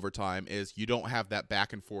NFL overtime is you don't have that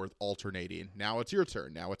back and forth alternating. Now it's your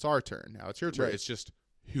turn. Now it's our turn. Now it's your turn. Right. It's just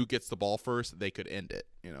who gets the ball first, they could end it.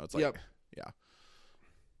 You know, it's like,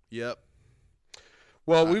 Yep.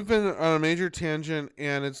 Well, we've been on a major tangent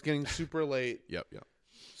and it's getting super late. Yep.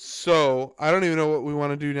 So I don't even know what we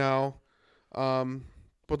want to do now.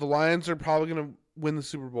 But the Lions are probably going to win the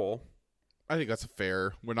Super Bowl. I think that's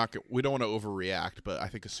fair. We don't want to overreact, but I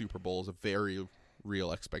think a Super Bowl is a very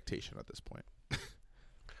real expectation at this point.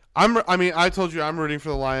 I told you I'm rooting for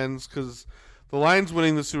the Lions because the Lions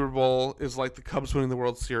winning the Super Bowl is like the Cubs winning the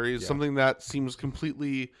World Series, something that seems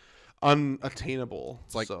completely unattainable.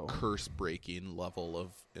 It's like curse-breaking level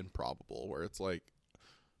of improbable, where it's like,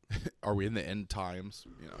 are we in the end times?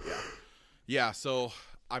 You know, yeah. So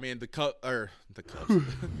I mean, the Cubs, the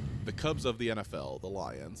Cubs of the NFL, the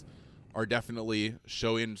Lions, are definitely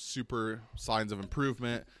showing super signs of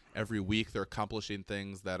improvement. Every week they're accomplishing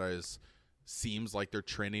things that seems like they're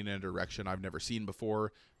trending in a direction I've never seen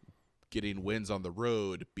before. Getting wins on the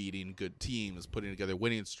road, beating good teams, putting together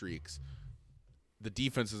winning streaks. The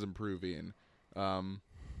defense is improving.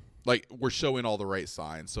 We're showing all the right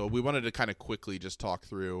signs. So we wanted to kind of quickly just talk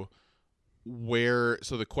through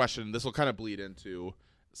so the question, this will kind of bleed into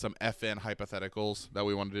some FN hypotheticals that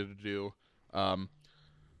we wanted to do.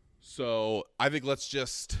 So I think let's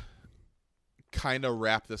just kind of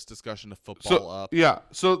wrap this discussion of football up. Yeah.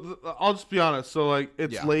 So I'll just be honest. So like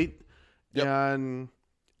it's late and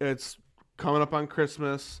it's coming up on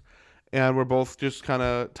Christmas and we're both just kind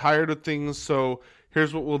of tired of things. So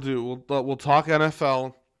here's what we'll do. We'll talk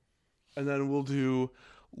NFL and then we'll do,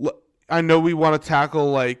 I know we want to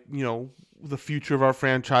tackle the future of our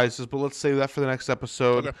franchises, but let's save that for the next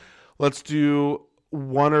episode. Okay. Let's do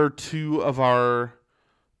one or two of our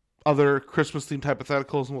other Christmas-themed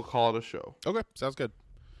hypotheticals, and we'll call it a show. Okay, sounds good.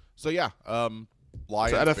 So, Lions, so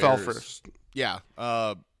NFL Bears. First. Yeah.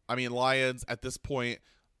 Lions, at this point,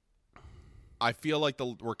 I feel like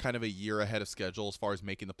we're kind of a year ahead of schedule as far as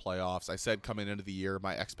making the playoffs. I said coming into the year,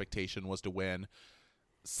 my expectation was to win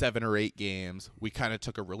 7 or 8 games. We kind of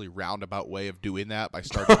took a really roundabout way of doing that by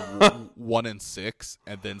starting 1-6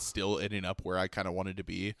 and then still ending up where I kind of wanted to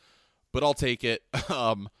be. But I'll take it.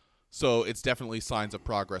 So it's definitely signs of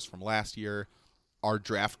progress from last year. Our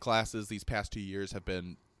draft classes these past 2 years have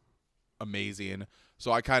been amazing.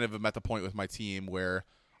 So I kind of am at the point with my team where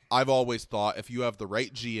I've always thought if you have the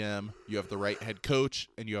right GM, you have the right head coach,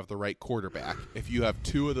 and you have the right quarterback. If you have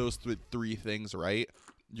 2 of those 3 things right,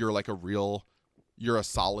 you're like you're a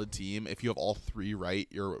solid team. If you have all 3 right,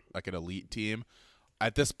 you're like an elite team.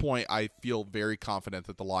 at this point, I feel very confident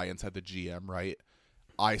that the Lions had the GM right.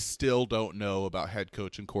 I still don't know about head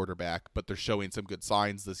coach and quarterback, but they're showing some good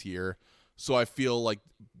signs this year. So I feel like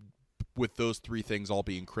with those three things all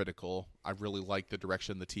being critical, I really like the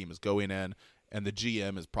direction the team is going in, and the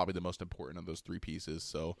GM is probably the most important of those three pieces.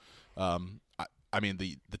 So, I mean,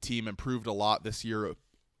 the team improved a lot this year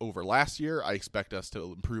over last year. I expect us to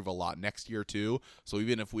improve a lot next year too. So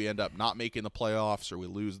even if we end up not making the playoffs or we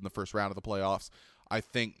lose in the first round of the playoffs, I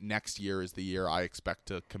think next year is the year I expect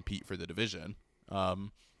to compete for the division.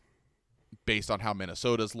 Based on how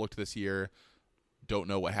Minnesota's looked this year. Don't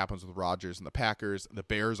know what happens with Rodgers and the Packers. The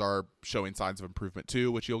Bears are showing signs of improvement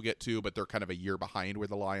too, which you'll get to, but they're kind of a year behind where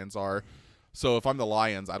the Lions are. So if I'm the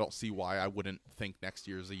Lions, I don't see why I wouldn't think next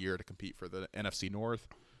year is a year to compete for the NFC North.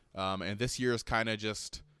 And this year is kind of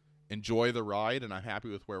just enjoy the ride, and I'm happy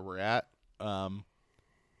with where we're at.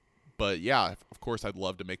 But yeah, of course, I'd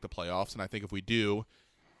love to make the playoffs, and I think if we do,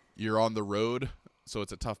 you're on the road, so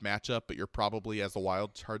it's a tough matchup, but you're probably, as a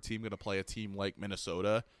wild card team, going to play a team like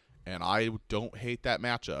Minnesota, and I don't hate that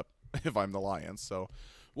matchup if I'm the Lions. So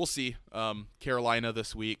we'll see. Carolina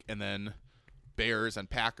this week, and then Bears and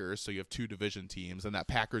Packers, so you have two division teams, and that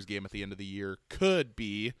Packers game at the end of the year could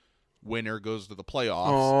be winner goes to the playoffs.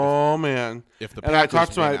 Oh, man. If the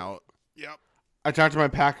Packers win out. Yep. I talked to my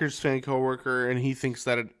Packers fan coworker, and he thinks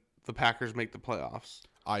that the Packers make the playoffs.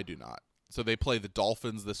 I do not. So they play the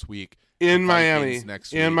Dolphins this week. In Miami.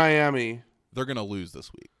 Next week. In Miami. They're going to lose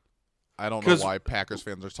this week. I don't know why Packers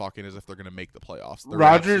fans are talking as if they're going to make the playoffs.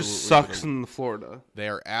 Rodgers sucks in Florida. They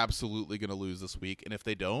are absolutely going to lose this week, and if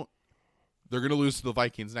they don't, they're going to lose to the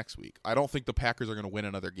Vikings next week. I don't think the Packers are going to win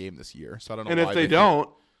another game this year, so I don't know. And why if they don't,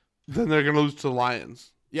 then they're going to lose to the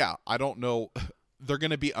Lions. Yeah, I don't know. They're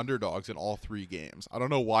going to be underdogs in all three games. I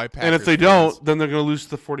don't know why Packers. And if they don't, then they're going to lose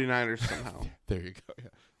to the 49ers somehow. There you go. Yeah.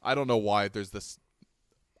 I don't know why there's this.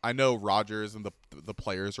 I know Rodgers and the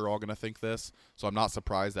players are all going to think this, so I'm not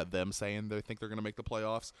surprised at them saying they think they're going to make the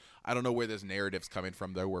playoffs. I don't know where this narrative's coming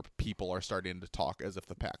from, though, where people are starting to talk as if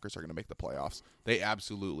the Packers are going to make the playoffs. They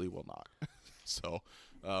absolutely will not. So,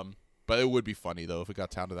 but it would be funny, though, if it got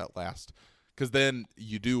down to that last. Because then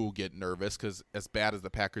you do get nervous, because as bad as the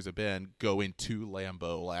Packers have been, going to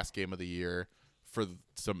Lambeau last game of the year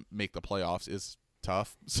to make the playoffs is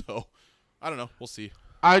tough. So, I don't know. We'll see.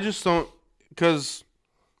 I just don't, because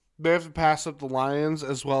they have to pass up the Lions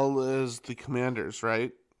as well as the Commanders,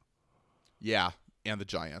 right? Yeah, and the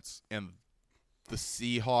Giants. And the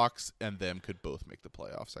Seahawks and them could both make the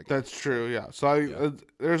playoffs, I guess. That's true, yeah. So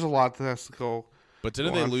there's a lot that has to go. But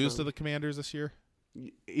didn't they lose to the Commanders this year?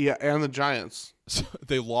 Yeah, and the Giants. So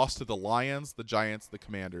they lost to the Lions, the Giants, the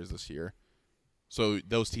Commanders this year. So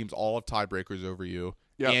those teams all have tiebreakers over you.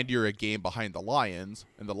 Yep. And you're a game behind the Lions,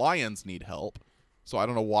 and the Lions need help. So I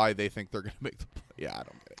don't know why they think they're going to make the play. Yeah, I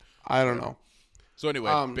don't get it. I don't know. So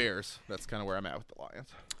anyway, Bears. That's kind of where I'm at with the Lions.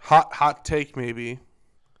 Hot take maybe.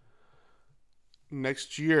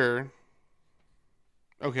 Next year.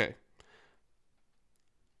 Okay.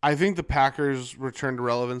 I think the Packers return to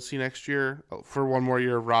relevancy next year for one more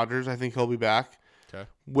year of Rodgers. I think he'll be back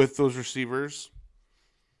with those receivers.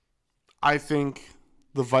 I think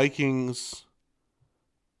the Vikings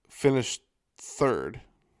finished third.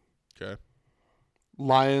 Okay.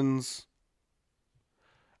 Lions,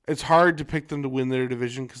 it's hard to pick them to win their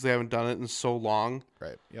division because they haven't done it in so long.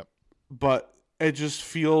 Right. Yep. But it just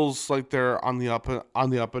feels like they're on the up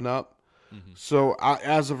and up. Mm-hmm. So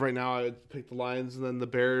as of right now, I would pick the Lions, and then the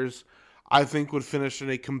Bears, I think, would finish in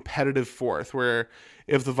a competitive fourth. Where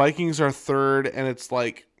if the Vikings are third and it's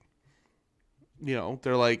like,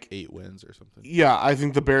 they're like 8 wins or something. Yeah, I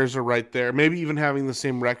think the Bears are right there. Maybe even having the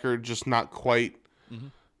same record, just not quite. Mm-hmm.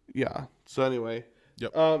 Yeah. So anyway,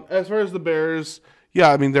 yep. As far as the Bears, yeah,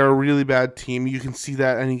 I mean they're a really bad team. You can see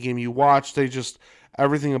that any game you watch. They just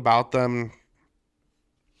everything about them,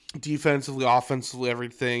 defensively, offensively,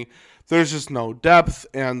 everything. There's just no depth,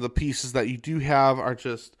 and the pieces that you do have are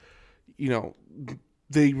just,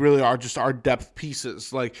 they really are just our depth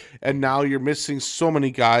pieces. And now you're missing so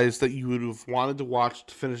many guys that you would have wanted to watch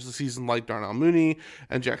to finish the season, like Darnell Mooney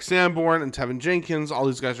and Jack Sanborn and Tevin Jenkins. All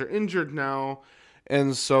these guys are injured now,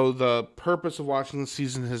 and so the purpose of watching the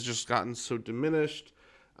season has just gotten so diminished.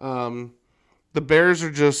 The Bears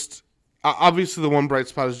are just obviously the one bright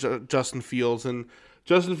spot is Justin Fields, and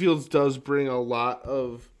Justin Fields does bring a lot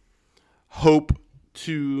of hope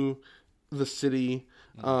to the city.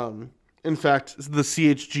 In fact, the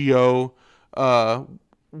CHGO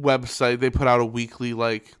website, they put out a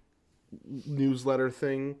weekly newsletter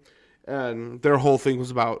thing, and their whole thing was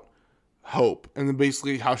about hope, and then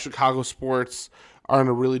basically how Chicago sports are in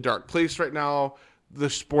a really dark place right now. the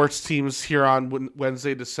sports teams here on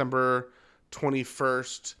Wednesday, December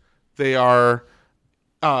 21st. They are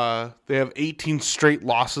they have 18 straight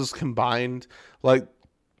losses combined. Like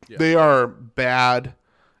they are bad.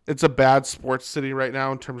 It's a bad sports city right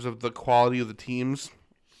now in terms of the quality of the teams.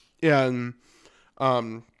 And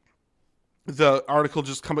the article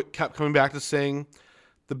just kept coming back to saying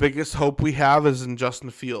the biggest hope we have is in Justin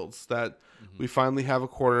Fields, that we finally have a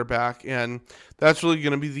quarterback, and that's really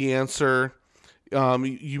going to be the answer.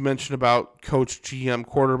 You mentioned about coach, GM,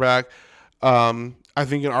 quarterback. I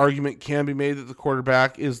think an argument can be made that the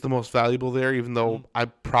quarterback is the most valuable there, even though I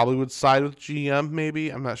probably would side with GM maybe.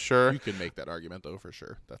 I'm not sure. You can make that argument, though, for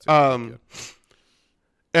sure. That's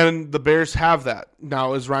and the Bears have that.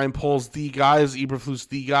 Now, is Ryan Poles the guy? Is Eberflus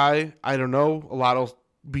the guy? I don't know. A lot will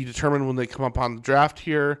be determined when they come up on the draft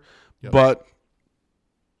here. Yep. But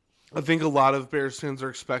I think a lot of Bears fans are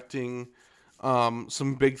expecting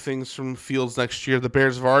some big things from Fields next year. The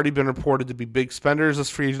Bears have already been reported to be big spenders this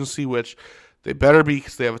free agency, which they better be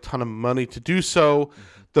because they have a ton of money to do so.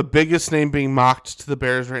 The biggest name being mocked to the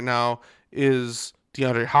Bears right now is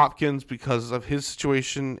DeAndre Hopkins because of his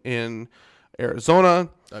situation in Arizona.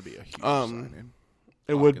 That'd be a huge signing.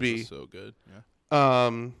 It would be. So good.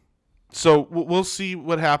 Yeah. So we'll see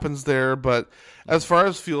what happens there. But as far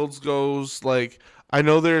as Fields goes, like, I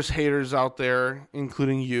know there's haters out there,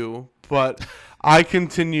 including you, but I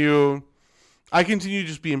continue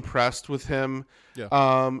just be impressed with him.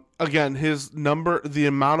 Yeah. Again, the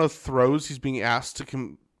amount of throws he's being asked to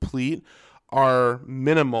complete are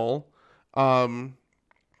minimal.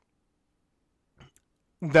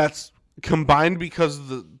 That's combined because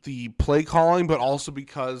of the play calling, but also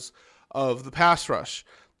because of the pass rush.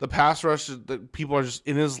 The pass rush, that people are just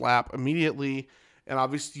in his lap immediately, and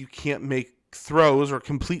obviously you can't make throws or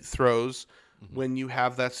complete throws when you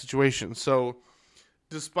have that situation. So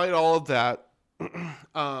despite all of that,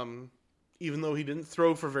 even though he didn't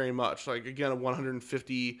throw for very much, like, again, a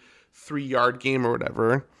 153-yard game or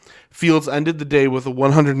whatever, Fields ended the day with a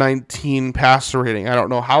 119 passer rating. I don't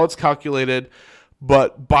know how it's calculated,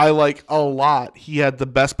 but by like a lot, he had the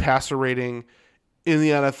best passer rating in the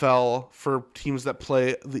NFL for teams that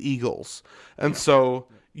play the Eagles. And so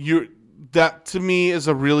that to me is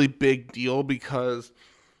a really big deal because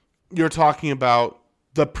you're talking about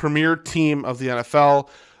the premier team of the NFL.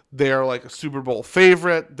 They are like a Super Bowl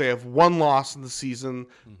favorite. They have one loss in the season.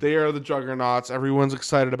 They are the juggernauts. Everyone's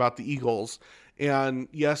excited about the Eagles. And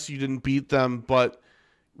yes, you didn't beat them, but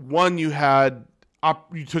one, you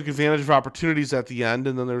took advantage of opportunities at the end,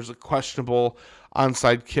 and then there's a questionable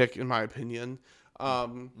onside kick, in my opinion.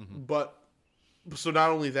 But so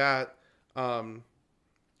not only that, I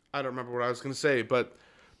don't remember what I was going to say, but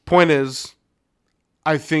point is,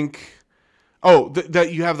 I think, that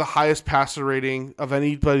you have the highest passer rating of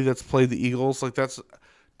anybody that's played the Eagles. Like, to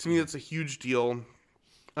me, that's a huge deal.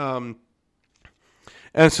 And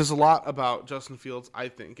it says a lot about Justin Fields, I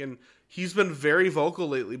think. And he's been very vocal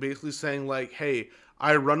lately, basically saying, like, hey,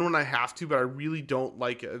 I run when I have to, but I really don't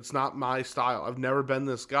like it. It's not my style. I've never been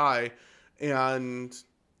this guy. And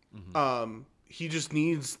he just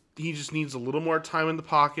needs a little more time in the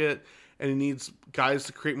pocket, and he needs guys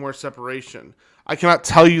to create more separation. I cannot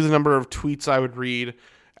tell you the number of tweets I would read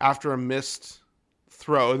after a missed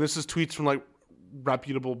throw. And this is tweets from like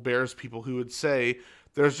reputable Bears people who would say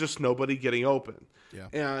there's just nobody getting open. Yeah.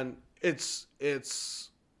 And it's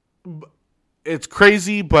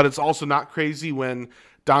crazy, but it's also not crazy when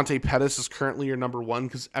Dante Pettis is currently your number one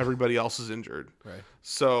because everybody else is injured. Right.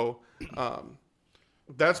 So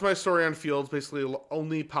that's my story on Fields. Basically,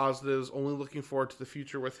 only positives, only looking forward to the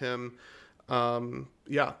future with him.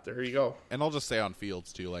 Yeah, there you go. And I'll just say on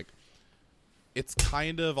Fields too, like, it's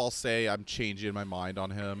kind of, I'll say I'm changing my mind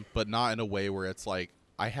on him, but not in a way where it's like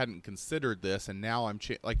I hadn't considered this and now I'm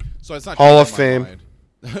so it's not Hall of Fame.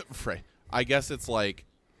 Right. I guess it's like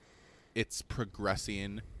it's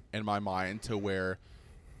progressing in my mind to where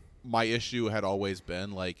my issue had always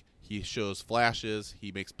been like he shows flashes,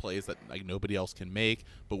 he makes plays that like nobody else can make,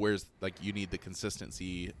 but where's like you need the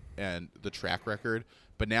consistency and the track record.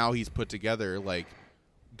 But now he's put together like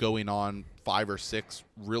going on 5 or 6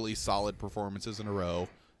 really solid performances in a row,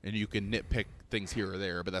 and you can nitpick things here or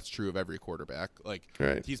there, but that's true of every quarterback. Like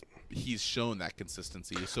right. He's shown that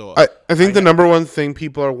consistency. So I think the number one thing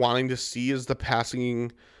people are wanting to see is the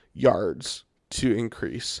passing yards to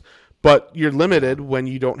increase. But you're limited when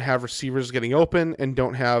you don't have receivers getting open and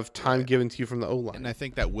don't have time given to you from the O-line. And I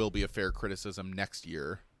think that will be a fair criticism next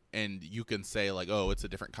year. And you can say, like, oh, it's a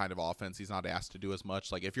different kind of offense. He's not asked to do as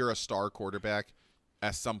much. Like, if you're a star quarterback,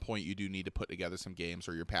 at some point you do need to put together some games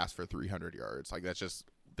or you're passed for 300 yards. Like, that's just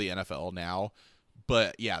the NFL now.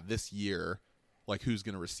 But, yeah, this year, like who's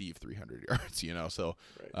going to receive 300 yards, So,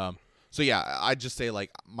 Right. so yeah, I'd just say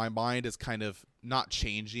like my mind is kind of not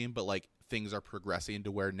changing, but like things are progressing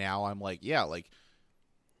to where now I'm like, yeah, like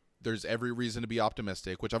there's every reason to be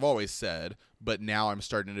optimistic, which I've always said, but now I'm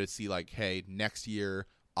starting to see like, hey, next year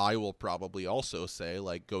I will probably also say,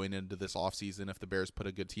 like, going into this offseason, if the Bears put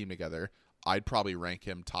a good team together, I'd probably rank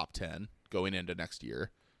him top 10 going into next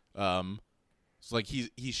year. So like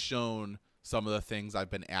he's shown some of the things I've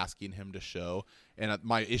been asking him to show, and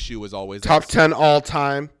my issue was always top 10 all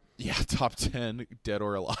time. Yeah, top 10, dead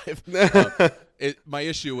or alive. My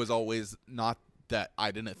issue was always not that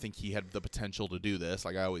I didn't think he had the potential to do this,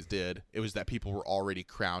 like I always did. It was that people were already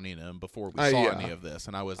crowning him before we saw any of this,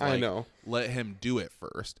 and I was like, let him do it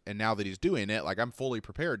first. And now that he's doing it, like I'm fully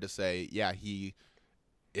prepared to say, yeah, he's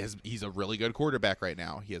a really good quarterback right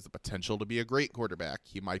now. He has the potential to be a great quarterback.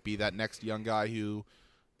 He might be that next young guy who,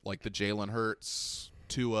 like the Jalen Hurts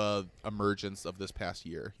to emergence of this past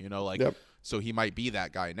year, So he might be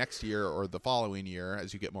that guy next year or the following year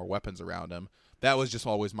as you get more weapons around him. That was just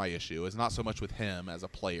always my issue. It's not so much with him as a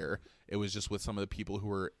player. It was just with some of the people who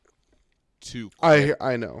were too quick,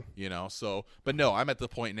 I know. So, but no, I'm at the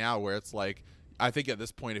point now where it's like, I think at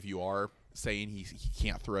this point, if you are saying he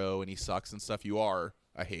can't throw and he sucks and stuff, you are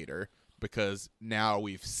a hater, because now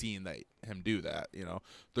we've seen him do that.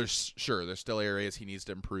 There's still areas he needs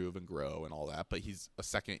to improve and grow and all that, but he's a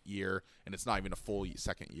second year, and it's not even a full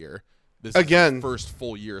second year. This is his first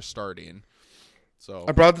full year starting. So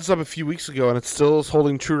I brought this up a few weeks ago, and it still is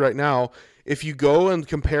holding true right now. If you go and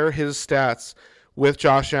compare his stats with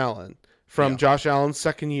Josh Allen from Josh Allen's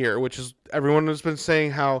second year, which is everyone has been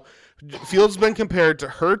saying how Fields has been compared to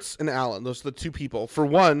Hurts and Allen. Those are the two people. For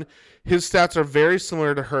one, his stats are very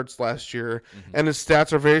similar to Hurts last year, and his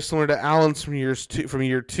stats are very similar to Allen's from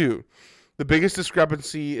year two. The biggest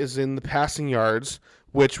discrepancy is in the passing yards,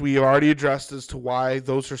 which we already addressed as to why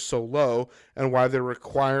those are so low and why they're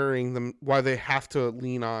requiring them, why they have to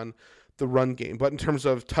lean on the run game. But in terms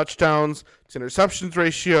of touchdowns to interceptions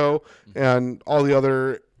ratio and all the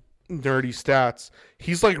other nerdy stats,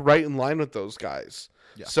 he's like right in line with those guys.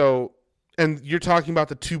 Yeah. So, and you're talking about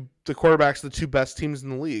the quarterbacks of the two best teams in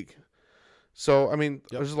the league. So, I mean,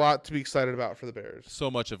 there's a lot to be excited about for the Bears.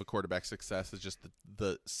 So much of a quarterback's success is just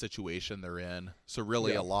the situation they're in. So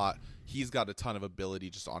really he's got a ton of ability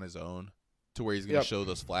just on his own to where he's going to show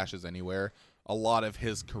those flashes anywhere. A lot of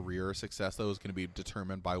his career success, though, is going to be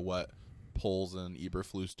determined by what Poles and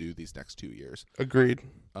Eberflus do these next 2 years. Agreed.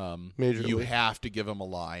 Majorly. You have to give him a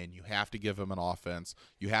line. You have to give him an offense.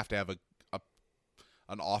 You have to have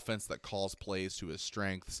an offense that calls plays to his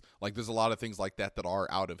strengths. Like, there's a lot of things like that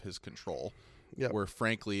are out of his control. Yep. Where,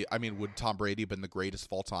 frankly, I mean, would Tom Brady have been the greatest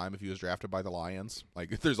of all time if he was drafted by the Lions?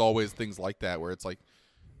 Like, there's always things like that where it's like,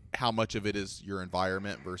 how much of it is your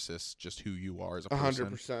environment versus just who you are as a person.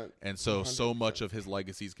 100%. And so 100%. So much of his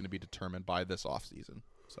legacy is going to be determined by this offseason.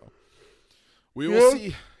 So we will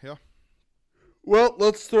see. Yeah. Well,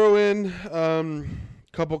 let's throw in a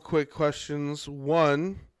couple quick questions.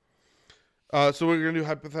 One, so we're going to do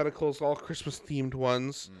hypotheticals, all Christmas-themed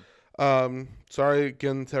ones. Sorry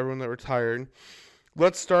again to everyone that retired.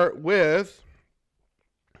 Let's start with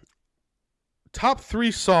top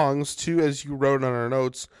 3 songs to, as you wrote on our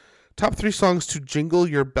notes, top 3 songs to jingle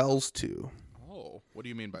your bells to. Oh, what do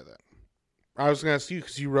you mean by that? I was going to ask you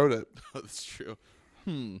because you wrote it. That's true.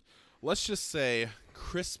 Let's just say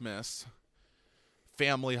Christmas,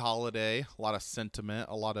 family holiday, a lot of sentiment,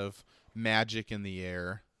 a lot of magic in the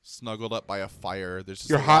air, snuggled up by a fire. There's just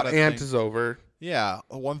your hot aunt is over. Yeah,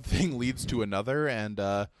 one thing leads to another,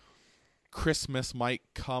 and Christmas might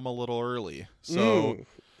come a little early. So,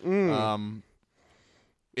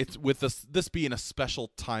 it's with this being a special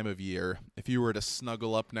time of year. If you were to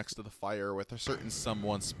snuggle up next to the fire with a certain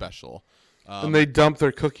someone special, and they dump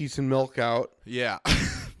their cookies and milk out. Yeah,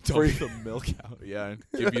 dump the milk out. Yeah, and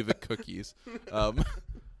give you the cookies.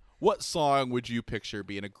 What song would you picture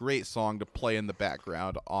being a great song to play in the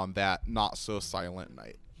background on that not so silent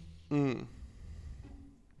night?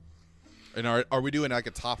 And are we doing like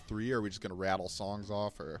a top 3, or are we just gonna rattle songs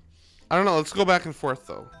off, or? I don't know. Let's go back and forth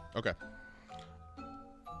though. Okay.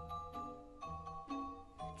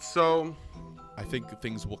 So, I think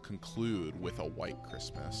things will conclude with a White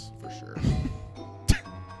Christmas for sure.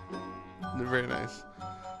 They're very nice.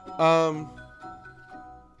 I'm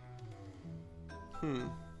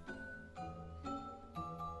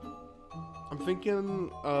thinking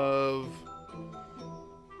of.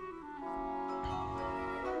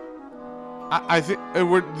 I think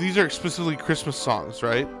these are specifically Christmas songs,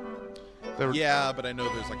 right? Yeah, but I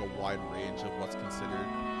know there's like a wide range of what's considered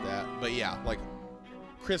that. But yeah, like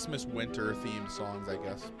Christmas winter themed songs, I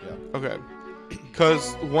guess. Yeah. Okay.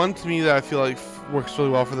 Because one to me that I feel like works really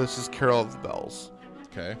well for this is "Carol of the Bells."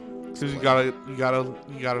 Okay. Because you got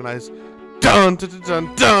a nice dun dun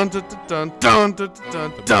dun dun dun dun dun dun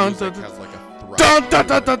dun The dun music dun has like a dun threat. dun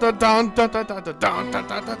dun dun dun dun dun dun dun dun dun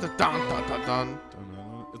dun dun dun dun dun.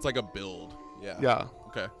 It's like a build. Yeah. Yeah,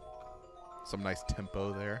 Okay. Some nice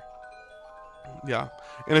tempo there. yeah.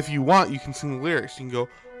 And if you want, you can sing the lyrics. You can go,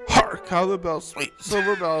 "Hark how the bells, sweet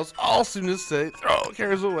silver bells, all seem to say, throw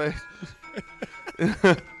cares away."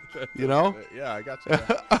 You know? Yeah, I got you.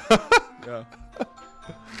 Yeah.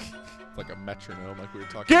 It's like a metronome, like we were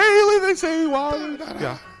talking. Gaily they say, "Wow."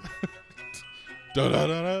 Yeah.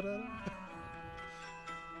 Da-da-da-da-da.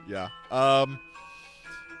 Yeah.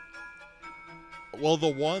 Well, the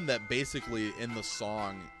one that basically in the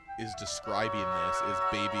song is describing this is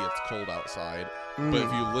 "Baby, It's Cold Outside." But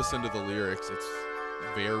if you listen to the lyrics, it's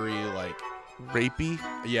very like Rapey.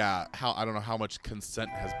 yeah. How I don't know how much consent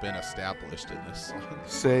has been established in this song.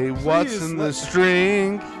 Say what's Please in let- the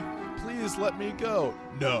string. Please let me go.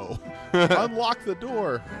 No. Unlock the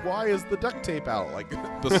door. Why is the duct tape out? Like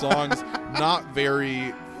the song's not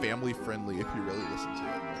very family friendly if you really listen to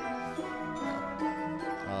it.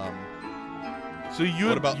 So you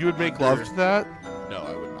What about would make under- love to that? No,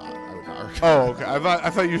 I would not. I would not. Oh, okay. I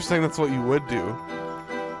thought you were saying that's what you would do.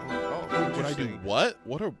 Oh, Would I do what?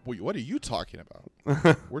 What are you talking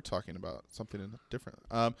about? We're talking about something different.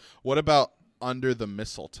 What about Under the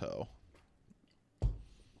Mistletoe?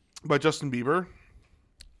 By Justin Bieber?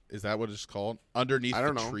 Is that what it's called? Underneath I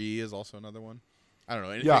don't the know. Tree is also another one. I don't know.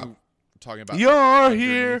 Anything Yeah. talking about You're underneath-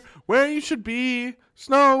 here where you should be.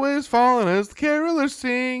 Snow is falling as the carolers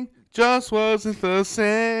sing. Just wasn't the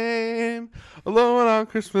same. Alone on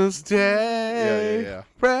Christmas Day. Yeah.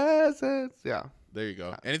 Presents. Yeah. There you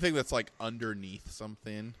go. Anything that's like underneath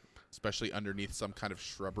something, especially underneath some kind of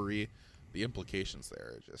shrubbery, the implications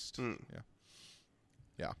there are just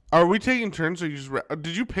yeah. Are we taking turns, or you just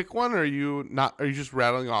did you pick one, or are you not? Are you just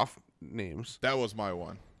rattling off names? That was my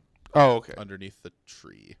one. Oh, okay. Underneath the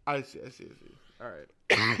tree. I see. All right.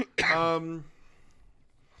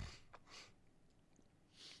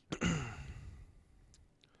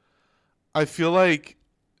 I feel like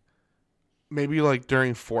maybe like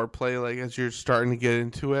during foreplay, like as you're starting to get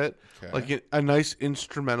into it, Okay. like a nice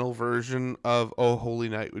instrumental version of "Oh Holy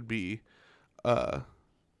Night" would be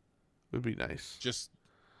nice. Just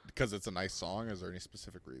because it's a nice song, is there any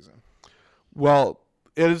specific reason? Well,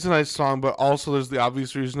 it is a nice song, but also there's the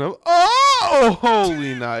obvious reason of "Oh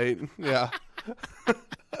Holy Night." Yeah.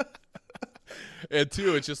 And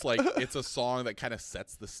two, it's just like it's a song that kind of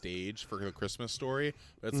sets the stage for the Christmas story.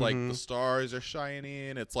 It's like the stars are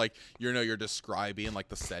shining. It's like you're describing like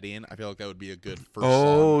the setting. I feel like that would be a good first song.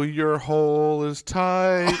 Oh, your hole is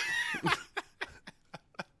tight.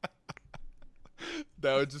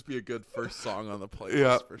 That would just be a good first song on the playlist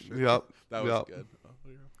Yep, for sure. yep, That was yep. good.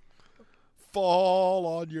 Fall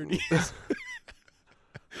on your knees.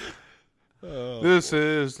 Oh, This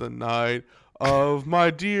is the night of my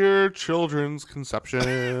dear children's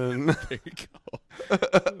conception. there you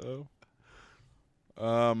go.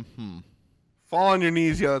 Fall on your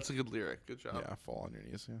knees. Yeah, that's a good lyric. Good job. Yeah, fall on your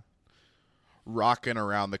knees. Yeah. Rocking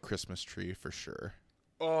around the Christmas tree for sure.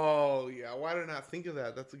 Oh, yeah. Why did I not think of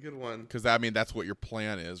that? That's a good one. Because that's what your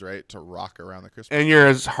plan is, right? To rock around the Christmas And you're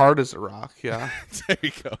as hard as a rock. Yeah. There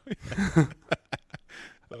you go.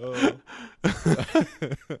 Oh.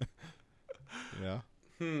 Yeah.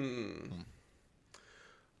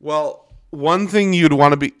 Well, one thing you'd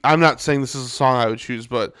want to be, I'm not saying this is a song I would choose,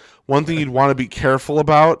 but one thing you'd want to be careful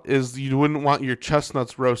about is you wouldn't want your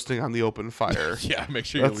chestnuts roasting on the open fire. Yeah, make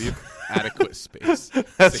sure you leave adequate space.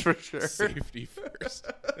 That's for sure. Safety first.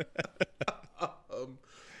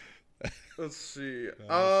 Let's see.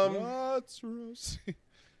 What's roasting?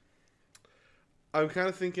 I'm kind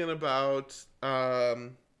of thinking about,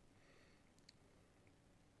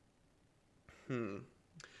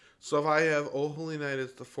 So if I have "Oh Holy Night"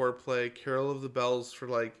 as the foreplay, "Carol of the Bells" for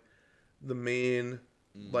like the main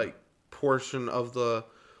like portion of the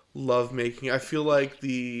love making, I feel like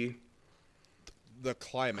the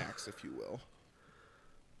climax, if you will.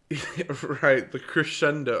 right, the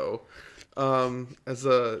crescendo, as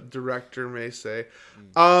a director may say.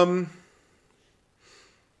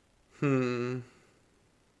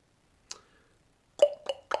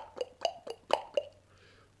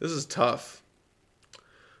 This is tough.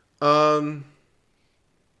 Okay,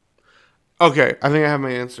 I think I have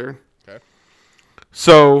my answer. Okay.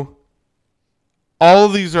 So, all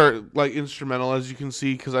of these are like instrumental, as you can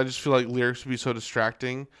see, because I just feel like lyrics would be so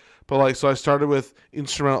distracting. But like, so I started with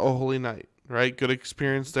instrumental "Oh Holy Night," right? Good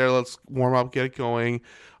experience there. Let's warm up, get it going.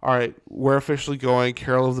 All right, we're officially going.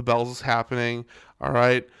 Carol of the Bells is happening. All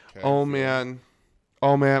right. Okay, Oh, I'm feeling it. man.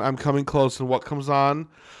 Oh, man, I'm coming close. And what comes on?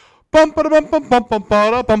 Bum ba bum bum bum bum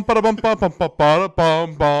ba bum ba bum bum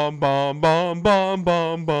bum bum bum bum bum bum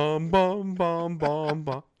bum bum bum bum bum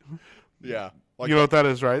bum. Yeah. Like You know what that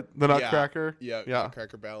is, right? The yeah, Nutcracker? Yeah. Yeah.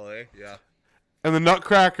 Nutcracker Ballet. Yeah. And the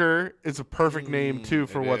Nutcracker is a perfect name, too,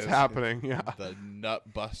 for It what's is. happening. Yeah. The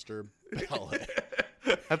Nutbuster Ballet.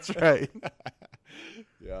 That's right.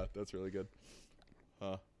 Yeah, that's really good.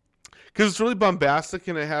 Huh. Because it's really bombastic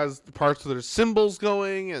and it has parts where there's cymbals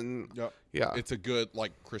going and Yep. yeah. It's a good,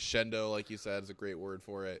 like, crescendo, like you said, is a great word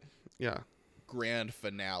for it. Yeah. Grand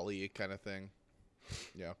finale kind of thing.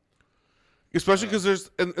 Yeah. Especially because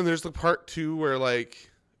there's and there's the part too where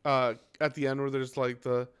like at the end where there's like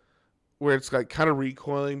where it's like kind of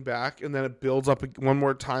recoiling back and then it builds up one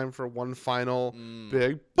more time for one final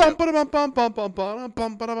big bum ba bum bum bum bum bum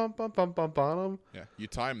bum bum bum bum bum bum. Yeah, you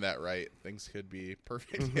time that right, things could be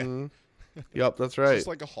perfect. Mm-hmm. Yeah. Yep, that's It's right. just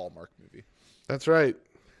like a Hallmark movie. That's right.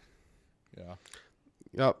 Yeah.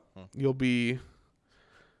 Yep. Huh. You'll be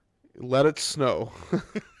let it snow.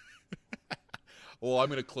 Well, I'm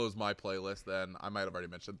going to close my playlist then. I might have already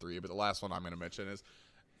mentioned 3, but the last one I'm going to mention is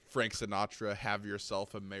Frank Sinatra, Have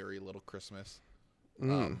Yourself a Merry Little Christmas.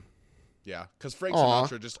 Yeah, because Frank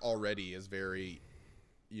Sinatra just already is very,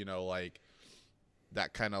 like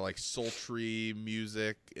that kind of like sultry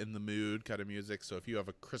music, in the mood kind of music. So if you have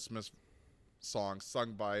a Christmas song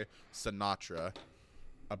sung by Sinatra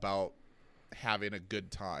about having a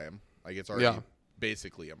good time, like it's already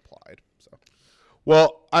basically implied. So.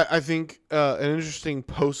 Well, I think an interesting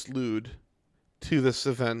postlude to this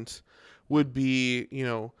event would be,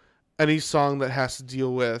 any song that has to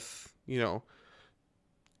deal with, if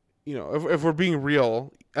we're being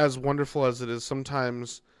real, as wonderful as it is,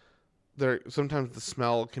 sometimes the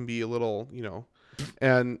smell can be a little,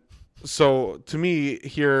 and so to me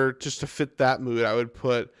here, just to fit that mood, I would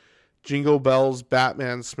put Jingle Bells,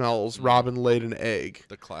 Batman Smells, Robin Laid an Egg.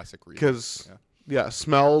 The classic remix. Because,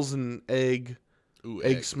 smells and egg. Ooh,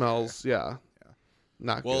 egg smells, yeah.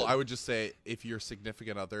 Not well, good. I would just say if your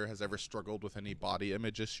significant other has ever struggled with any body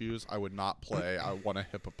image issues, I would not play I Want a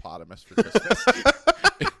Hippopotamus for Christmas.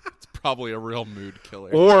 It's probably a real mood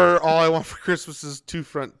killer. Or All I Want for Christmas is 2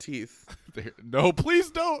 front teeth. No,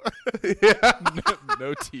 please don't. Yeah.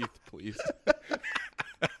 No teeth, please.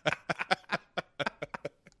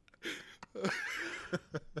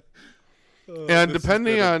 And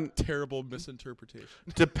depending on terrible misinterpretation.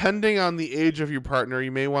 Depending on the age of your partner,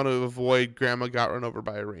 you may want to avoid Grandma Got Run Over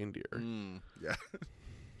by a Reindeer. Yeah.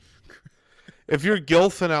 If you're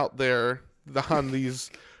gilfing out there on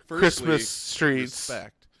these Christmas streets,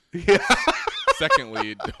 respect. Yeah.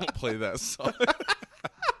 Secondly, don't play that song.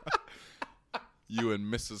 You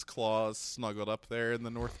and Mrs. Claus snuggled up there in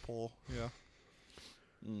the North Pole. Yeah.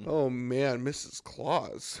 Oh man, Mrs.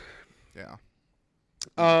 Claus. Yeah.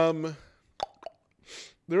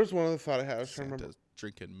 There was one other thought I had. I was trying to Santa's remember.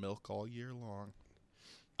 drinking milk all year long.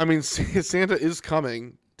 I mean, Santa is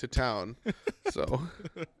coming to town, so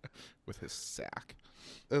With his sack.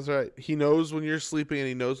 that's right. He knows when you're sleeping and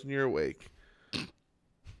he knows when you're awake.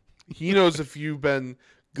 He knows if you've been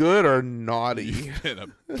good or naughty. You've been a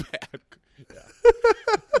bad. Yeah.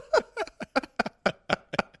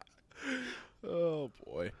 Oh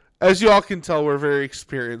boy. As you all can tell, we're very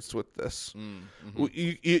experienced with this. Mm-hmm.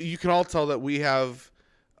 You can all tell that we have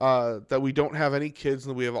that we don't have any kids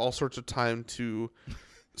and that we have all sorts of time to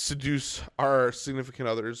seduce our significant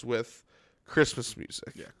others with Christmas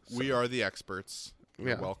music. Yeah, so. We are the experts.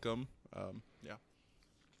 You're welcome.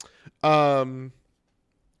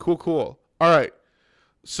 Cool. All right.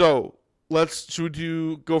 So should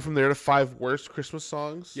we go from there to 5 worst Christmas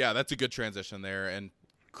songs? Yeah, that's a good transition there. And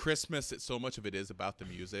Christmas, so much of it is about the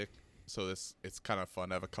music. So it's kind of fun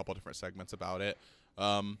to have a couple different segments about it.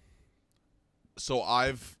 So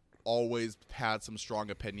I've always had some strong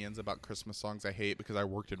opinions about Christmas songs I hate because I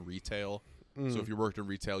worked in retail. So if you worked in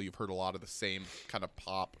retail, you've heard a lot of the same kind of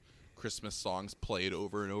pop Christmas songs played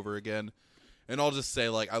over and over again. And I'll just say,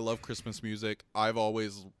 I love Christmas music. I've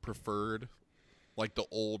always preferred, the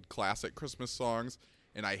old classic Christmas songs,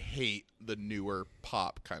 and I hate the newer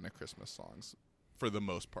pop kind of Christmas songs for the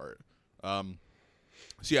most part. So,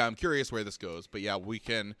 yeah, I'm curious where this goes. But, yeah, we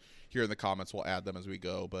can, here in the comments, we'll add them as we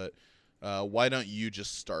go. But why don't you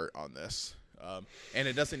just start on this? And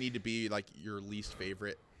it doesn't need to be, your least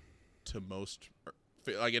favorite to most.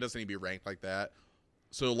 It doesn't need to be ranked like that.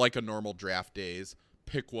 So, like a normal draft days,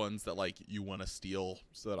 pick ones that, you want to steal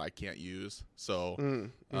so that I can't use. So,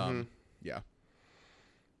 yeah.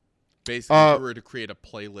 Basically, if we were to create a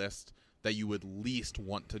playlist that you would least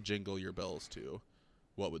want to jingle your bells to,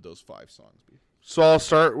 what would those 5 songs be? So I'll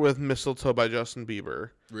start with Mistletoe by Justin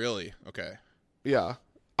Bieber. Really? Okay. Yeah.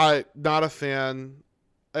 I not a fan,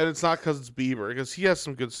 and it's not because it's Bieber, because he has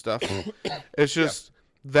some good stuff. It's just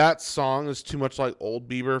that song is too much like old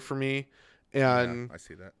Bieber for me. And I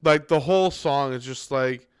see that. like the whole song is just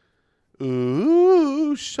like,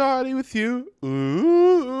 ooh, shawty with you,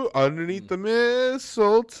 ooh, underneath the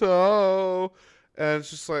mistletoe, and it's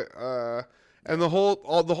just like, and the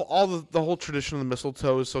whole tradition of the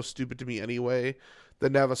mistletoe is so stupid to me anyway.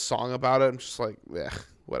 Then to have a song about it, I'm just like,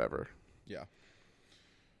 whatever. Yeah.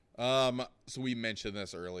 So we mentioned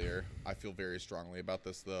this earlier. I feel very strongly about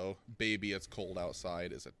this though. "Baby, It's Cold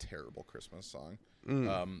Outside" is a terrible Christmas song.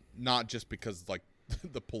 Not just because like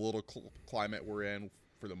the political climate we're in,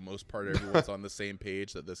 for the most part, everyone's on the same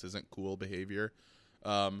page that this isn't cool behavior.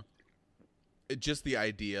 Just the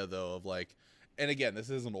idea though of like, and again,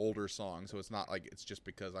 this is an older song, so it's not like it's just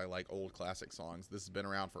because I like old classic songs. This has been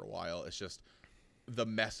around for a while. It's just the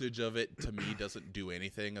message of it to me doesn't do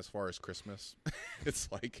anything as far as Christmas. It's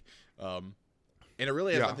like, and it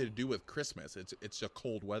really has nothing to do with Christmas. It's a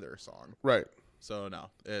cold weather song, right? So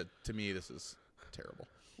no, to me this is terrible.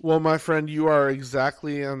 Well, my friend, you are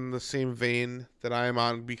exactly in the same vein that I am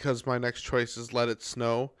on, because my next choice is "Let It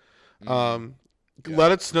Snow."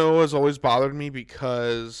 "Let It Snow" has always bothered me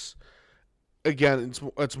because, again,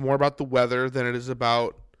 it's more about the weather than it is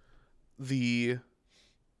about the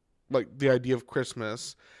idea of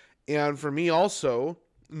Christmas. And for me also,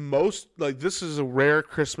 this is a rare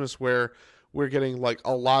Christmas where we're getting like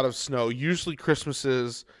a lot of snow. Usually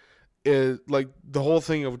Christmases is like the whole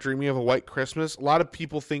thing of dreaming of a white Christmas. A lot of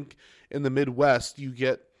people think in the Midwest you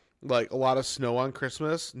get like a lot of snow on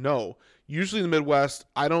Christmas. No, usually in the Midwest,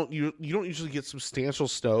 you don't usually get substantial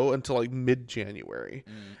snow until like mid-January.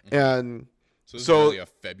 And so it's really a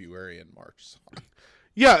February and March song.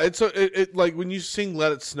 Yeah, it like when you sing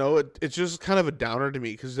 "Let It Snow," it's just kind of a downer to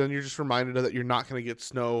me, because then you're just reminded that you're not going to get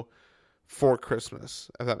snow for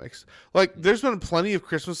Christmas, if that makes sense. Like, there's been plenty of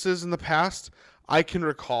Christmases in the past I can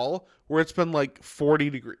recall where it's been like 40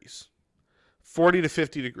 degrees, 40 to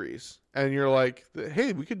 50 degrees. And you're like,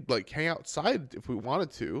 hey, we could like hang outside if we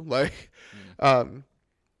wanted to. Like,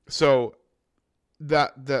 so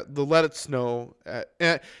the "Let It Snow"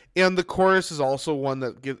 and the chorus is also one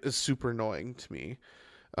that is super annoying to me.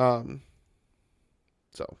 So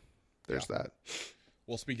there's that.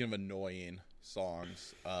 Well, speaking of annoying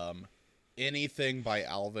songs, anything by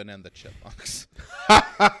Alvin and the Chipmunks.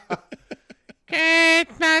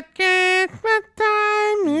 It's not Christmas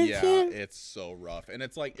time. It's so rough. And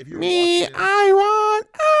it's like, if you're watching, I want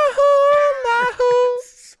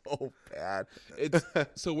it's so bad. It's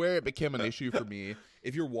so where it became an issue for me.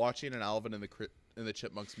 If you're watching an Alvin and the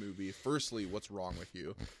Chipmunks movie, firstly, what's wrong with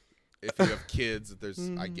you? If you have kids,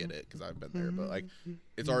 I get it because I've been there, but like,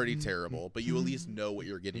 it's already terrible. But you at least know what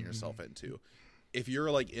you're getting yourself into. If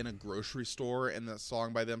you're like in a grocery store and the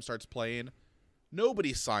song by them starts playing,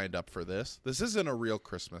 nobody signed up for this. This isn't a real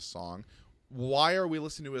Christmas song. Why are we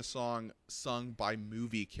listening to a song sung by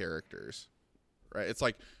movie characters? Right? It's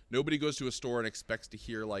like nobody goes to a store and expects to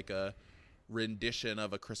hear like a rendition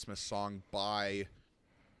of a Christmas song by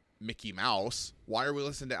Mickey Mouse. Why are we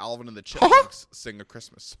listening to Alvin and the Chipmunks sing a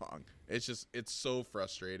Christmas song? It's so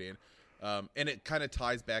frustrating. And it kind of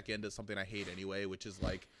ties back into something I hate anyway, which is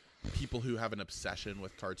like people who have an obsession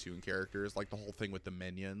with cartoon characters, like the whole thing with the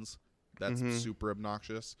Minions. That's super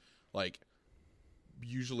obnoxious. Like,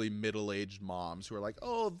 usually middle-aged moms who are like,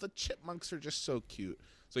 oh, the chipmunks are just so cute.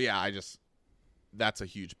 So yeah, that's a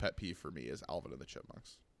huge pet peeve for me, is Alvin and the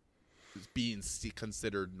Chipmunks. It's being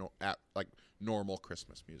considered normal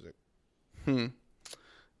Christmas music.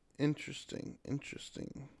 Interesting.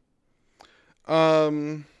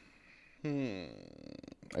 I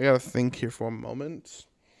gotta think here for a moment.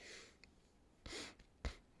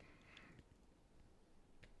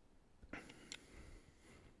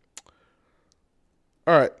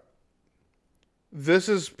 All right. This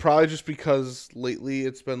is probably just because lately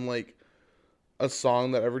it's been like a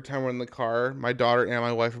song that every time we're in the car, my daughter and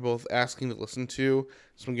my wife are both asking to listen to.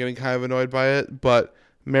 So I'm getting kind of annoyed by it. But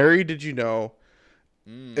 "Mary, Did You Know"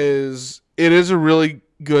 is a really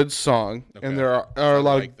good song, okay. And there are a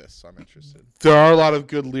lot of this. So I'm interested. There are a lot of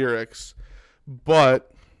good lyrics,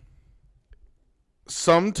 but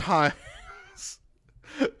sometimes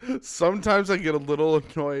I get a little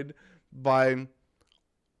annoyed by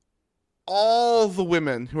all the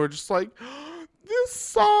women who are just like, this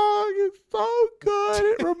song is so good.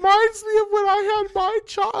 It reminds me of when I had my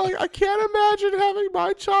child. Like, I can't imagine having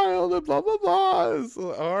my child and blah, blah, blah.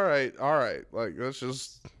 So, all right. Like, that's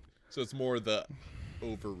just... So it's more the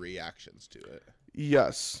overreactions to it.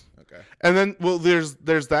 Yes. Okay. And then, well, there's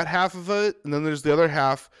that half of it, and then there's the other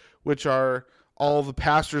half, which are all the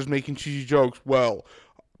pastors making cheesy jokes. Well,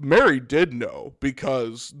 Mary did know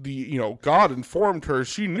because God informed her.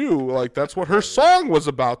 She knew, like, that's what her song was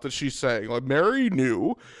about that she's saying. Like, Mary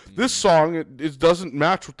knew this song, it doesn't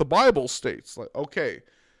match what the Bible states. Like, okay,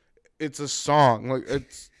 it's a song. Like,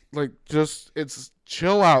 it's like, it's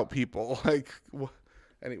chill out, people. Like,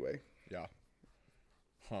 anyway. Yeah.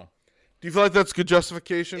 Huh. Do you feel like that's good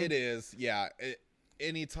justification? It is, yeah.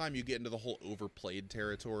 Anytime you get into the whole overplayed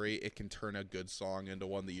territory, it can turn a good song into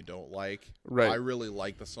one that you don't like. Right. I really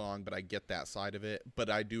like the song, but I get that side of it.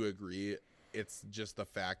 But I do agree, it's just the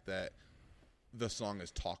fact that the song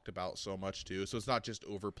is talked about so much, too. So it's not just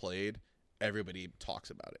overplayed. Everybody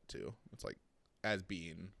talks about it, too. It's like, as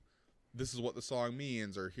being, this is what the song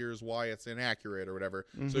means, or here's why it's inaccurate, or whatever.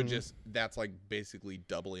 Mm-hmm. So just, that's like basically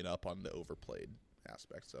doubling up on the overplayed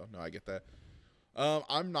aspect. So no, I get that.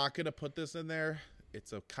 I'm not gonna put this in there.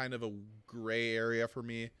 It's a kind of a gray area for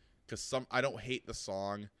me because I don't hate the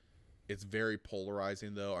song. It's very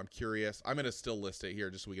polarizing though. I'm curious. I'm gonna still list it here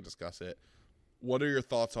just so we can discuss it. What are your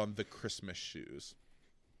thoughts on the Christmas shoes?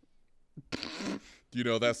 Do you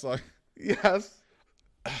know that song? Yes.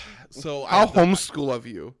 So how homeschool of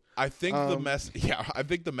you? I think I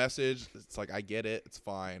think the message, it's like, I get it. It's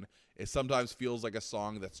fine. It sometimes feels like a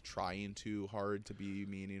song that's trying too hard to be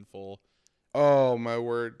meaningful. Oh, my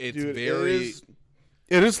word. It's Dude, very...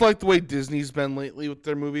 It is like the way Disney's been lately with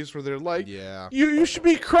their movies where they're like, yeah, you should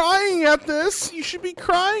be crying at this. You should be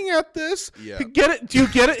crying at this. Yeah. Get it? Do you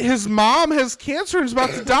get it? His mom has cancer and is about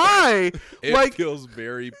to die. It feels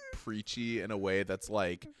very preachy in a way that's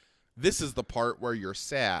like, this is the part where you're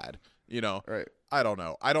sad. Right. I don't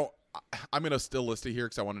know. I'm going to still list it here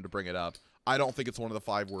because I wanted to bring it up. I don't think it's one of the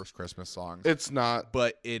 5 worst Christmas songs. It's not.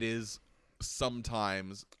 But it is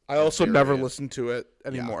sometimes. I also never listen to it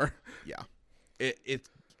anymore. Yeah. It's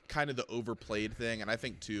kind of the overplayed thing. And I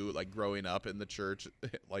think, too, like growing up in the church,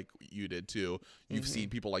 like you did, too, you've seen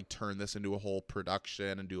people like turn this into a whole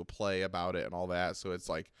production and do a play about it and all that. So it's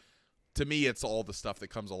like, to me, it's all the stuff that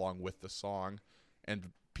comes along with the song and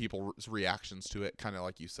people's reactions to it, kind of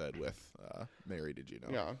like you said with Mary, Did You Know?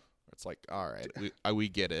 Yeah. It's like, all right, we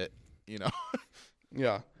get it.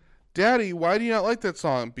 Yeah. Daddy, why do you not like that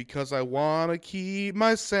song? Because I want to keep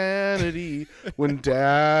my sanity when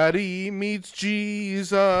Daddy meets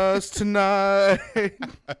Jesus tonight. Yeah, there you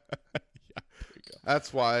go.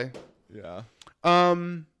 That's why. Yeah.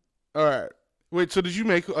 All right. Wait, so did you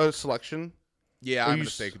make a selection? Yeah, I'm going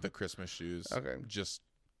to take the Christmas shoes. Okay. Just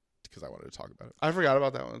because I wanted to talk about it. I forgot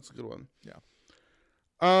about that one. It's a good one. Yeah.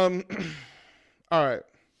 All right.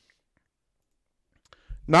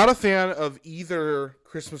 Not a fan of either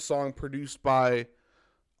Christmas song produced by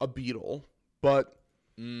a Beatle, but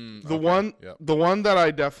the one that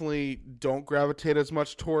I definitely don't gravitate as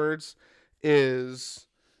much towards is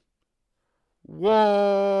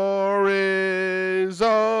War is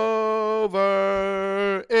over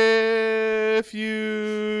if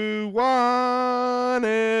you want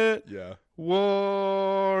it. Yeah.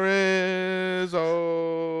 War is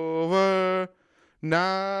over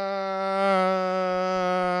now.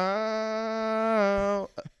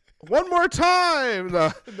 One more time.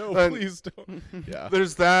 No, please don't. Yeah.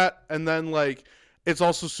 There's that, and then like it's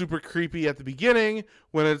also super creepy at the beginning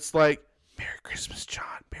when it's like, Merry Christmas, John.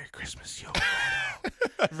 Merry Christmas, Yoko.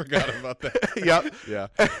 I forgot about that. Yep. Yeah.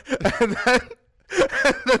 And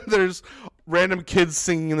then there's random kids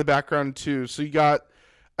singing in the background too. So you got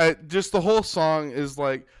just the whole song is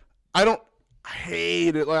like, I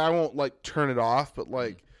hate it. Like I won't like turn it off, but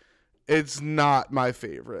like it's not my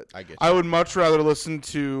favorite. I get you. I would much rather listen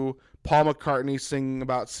to Paul McCartney singing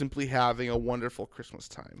about simply having a wonderful Christmas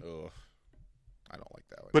time. Ugh. I don't like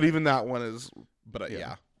that one. But even that one is. But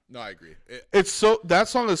yeah. No, I agree. It's so, that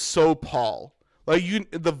song is so Paul. Like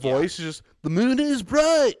the voice is just, the moon is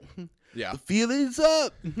bright. Yeah. The feeling's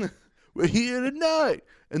up. We're here tonight,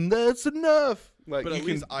 and that's enough. Like, but at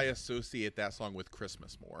least I associate that song with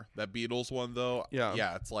Christmas more. That Beatles one, though,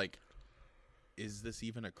 yeah, it's like, is this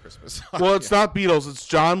even a Christmas song? Well, it's not Beatles. It's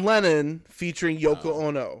John Lennon featuring Yoko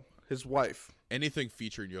Ono, his wife. Anything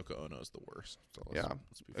featuring Yoko Ono is the worst. So let's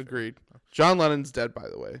be fair. Agreed. John Lennon's dead, by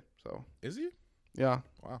the way. So is he? Yeah.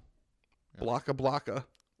 Wow. Yeah. Blocka blocka.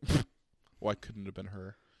 Why couldn't it have been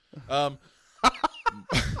her? Have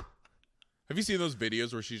you seen those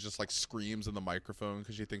videos where she's just like screams in the microphone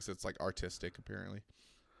because she thinks it's like artistic? Apparently.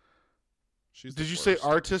 Did you say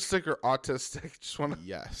artistic or autistic? Just want to.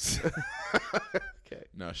 Yes. Okay.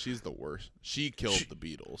 No, she's the worst. She killed the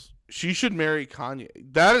Beatles. She should marry Kanye.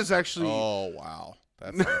 That is actually. Oh wow.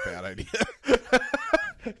 That's not a bad idea.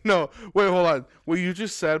 No, wait, hold on. What you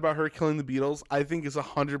just said about her killing the Beatles, I think is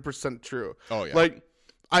 100% true. Oh yeah. Like,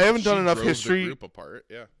 I haven't done enough drove history. The group apart.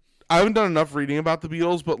 Yeah. I haven't done enough reading about the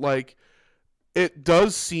Beatles, but like, it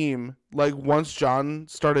does seem like once John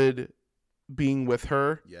started being with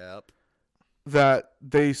her, Yep, that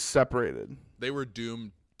they separated. they were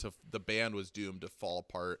doomed to. The band was doomed to fall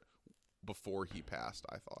apart before he passed.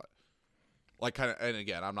 I thought. Like kind of, and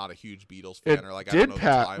again, I'm not a huge Beatles fan, It or like I did don't know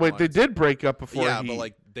pass. Wait, they did break up before. Yeah, but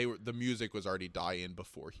like the music was already dying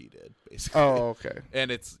before he did, basically. Oh, okay.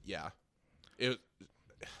 And it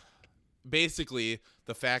basically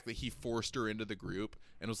the fact that he forced her into the group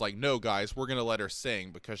and was like, "No, guys, we're gonna let her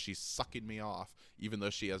sing because she's sucking me off, even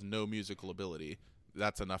though she has no musical ability."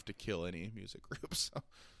 That's enough to kill any music group. So,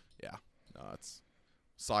 yeah, no, it's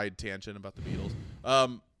side tangent about the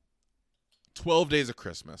Beatles. 12 Days of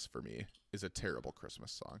Christmas for me is a terrible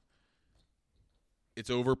Christmas song. It's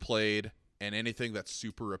overplayed, and anything that's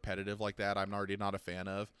super repetitive like that, I'm already not a fan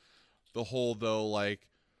of. The whole, though, like,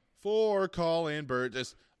 for calling bird,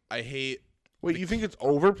 just, I hate. Wait, you think it's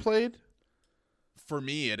overplayed? For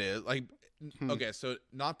me, it is. Like, okay, so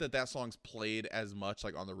not that song's played as much,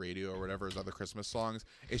 like, on the radio or whatever as other Christmas songs.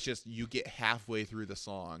 It's just you get halfway through the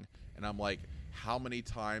song, and I'm like, how many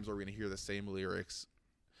times are we going to hear the same lyrics?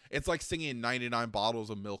 It's like singing 99 bottles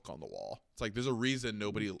of milk on the wall. It's like there's a reason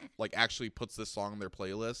nobody like actually puts this song on their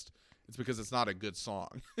playlist. It's because it's not a good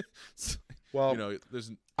song. Well, you know,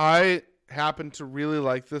 I happen to really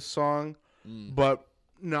like this song, but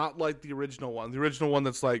not like the original one. The original one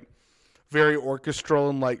that's like very orchestral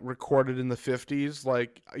and like recorded in the 50s.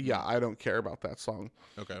 Like, yeah, I don't care about that song.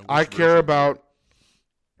 Okay. I care about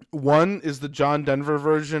one is the John Denver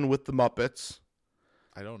version with the Muppets.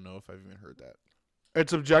 I don't know if I've even heard that.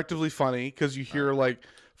 It's objectively funny because you hear like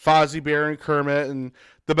Fozzie Bear and Kermit, and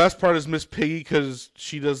the best part is Miss Piggy because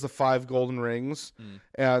she does the 5 golden rings,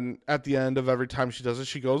 and at the end of every time she does it,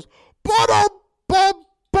 she goes bum bum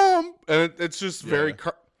bum, and it's just very.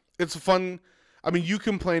 It's fun. I mean, you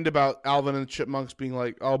complained about Alvin and the Chipmunks being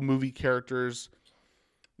like movie characters.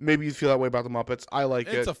 Maybe you feel that way about the Muppets. I like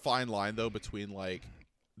it. It's a fine line though between like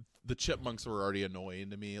the Chipmunks were already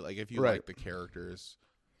annoying to me. Like if you like the characters,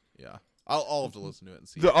 yeah. I'll have to listen to it and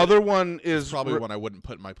see. The other one is probably one I wouldn't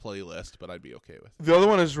put in my playlist, but I'd be okay with. The other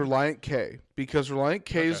one is Reliant K, because Reliant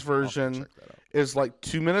K's version is like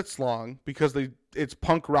 2 minutes long because it's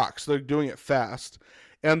punk rock, so they're doing it fast.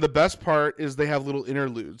 And the best part is they have little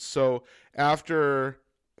interludes. So after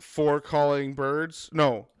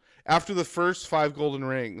after the first 5 golden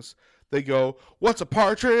rings, they go, "What's a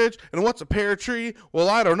partridge and what's a pear tree? Well,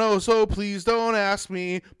 I don't know, so please don't ask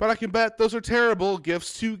me. But I can bet those are terrible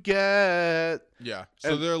gifts to get." Yeah,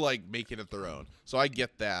 so they're like making it their own. So I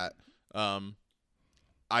get that.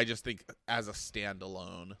 I just think as a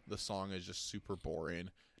standalone, the song is just super boring.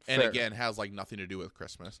 And again, has like nothing to do with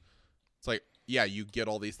Christmas. It's like, yeah, you get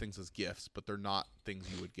all these things as gifts, but they're not things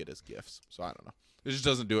you would get as gifts. So I don't know. It just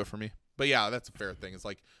doesn't do it for me. But yeah, that's a fair thing. It's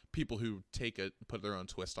like people who take it, put their own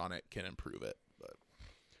twist on it, can improve it. But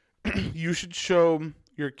you should show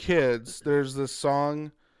your kids. There's this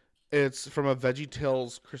song. It's from a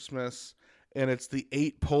VeggieTales Christmas, and it's the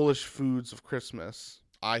 8 Polish foods of Christmas.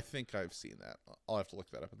 I think I've seen that. I'll have to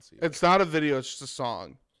look that up and see. It's not a video. It's just a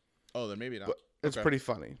song. Oh, then maybe not. But it's pretty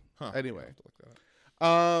funny. Huh. Anyway, I'll have to look that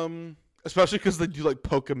up. Especially because they do like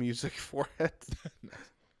polka music for it.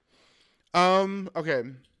 Okay.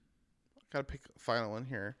 Gotta pick a final one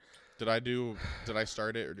here. Did I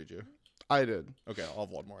start it or did you? I did. Okay, I'll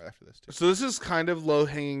have one more after this too. So this is kind of low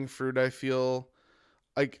hanging fruit, I feel.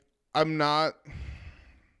 Like I'm not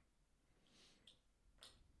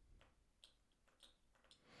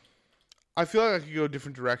I feel like I could go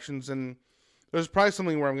different directions, and there's probably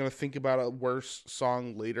something where I'm gonna think about a worse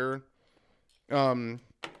song later. But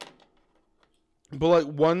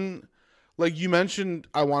like you mentioned,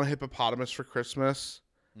 I Want a Hippopotamus for Christmas.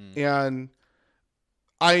 And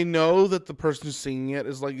I know that the person who's singing it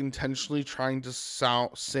is like intentionally trying to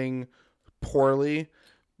sing poorly,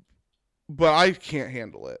 but I can't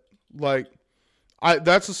handle it. Like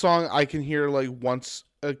that's a song I can hear like once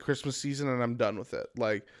a Christmas season and I'm done with it.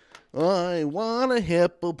 Like, I want a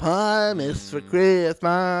hippopotamus for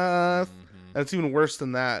Christmas. And it's even worse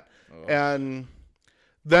than that. Oh. And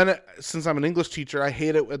then since I'm an English teacher, I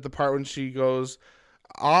hate it at the part when she goes,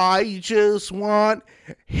 "I just want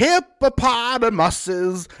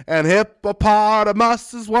hippopotamuses, and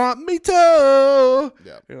hippopotamuses want me too."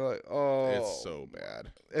 Yeah, you're like, oh, it's so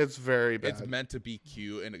bad. It's very bad. It's meant to be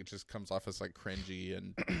cute, and it just comes off as like cringy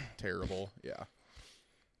and terrible. Yeah.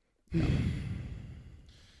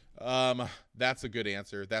 That's a good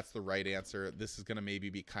answer. That's the right answer. This is gonna maybe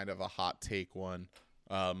be kind of a hot take one,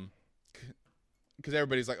 because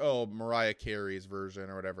everybody's like, oh, Mariah Carey's version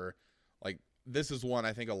or whatever. Like, this is one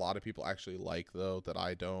I think a lot of people actually like, though, that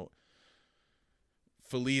I don't.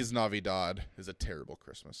 Feliz Navidad is a terrible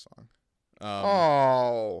Christmas song.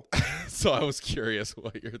 So I was curious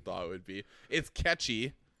what your thought would be. It's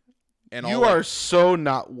catchy, and you are so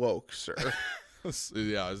not woke, sir.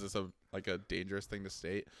 Yeah, is this a dangerous thing to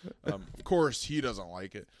state? Of course, he doesn't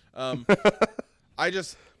like it.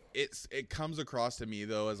 It comes across to me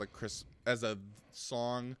though as a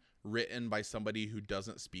song written by somebody who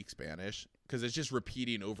doesn't speak Spanish, because it's just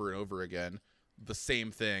repeating over and over again the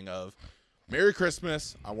same thing of Merry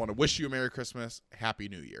Christmas, I want to wish you a Merry Christmas, Happy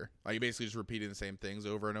New Year. Like, basically just repeating the same things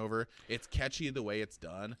over and over. It's catchy the way it's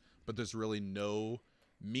done, but there's really no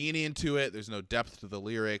meaning to it. There's no depth to the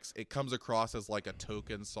lyrics. It comes across as like a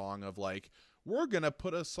token song of like, we're going to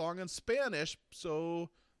put a song in Spanish so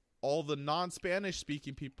all the non-Spanish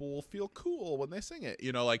speaking people will feel cool when they sing it.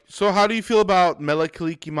 You know, like. So how do you feel about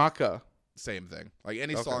Mele-Kalikimaka? Same thing. Like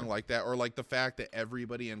any song like that, or like the fact that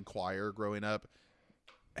everybody in choir growing up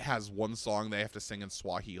has one song they have to sing in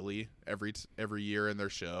Swahili every year in their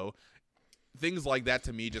show. Things like that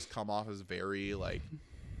to me just come off as very like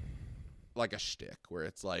a shtick, where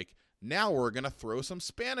it's like, now we're gonna throw some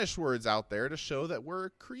Spanish words out there to show that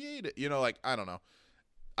we're creative. You know, like, I don't know.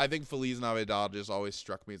 I think Feliz Navidad just always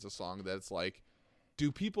struck me as a song that's like,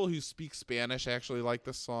 do people who speak Spanish actually like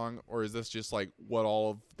this song, or is this just like what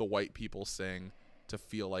all of the white people sing to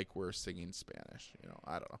feel like we're singing Spanish? You know,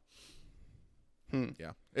 I don't know.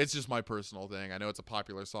 Yeah, it's just my personal thing. I know it's a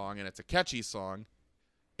popular song and it's a catchy song.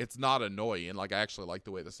 It's not annoying. Like, I actually like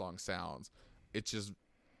the way the song sounds. It's just,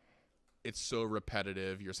 it's so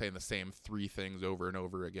repetitive. You're saying the same three things over and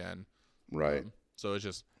over again. Right. So it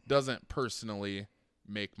just doesn't personally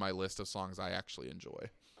make my list of songs I actually enjoy.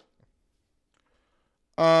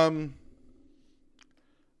 If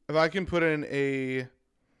I can put in a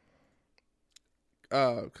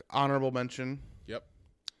honorable mention. Yep.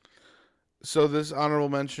 So this honorable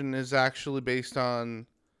mention is actually based on,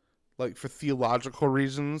 like, for theological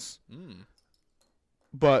reasons.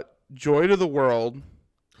 But Joy to the World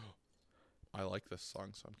I like this song.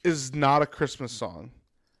 So is not a Christmas song.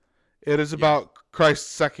 It is about Christ's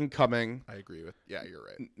second coming. I agree with. Yeah, you're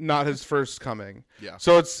right. Not his first coming. Yeah.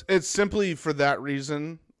 So it's simply for that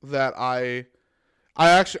reason that I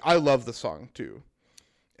love the song too.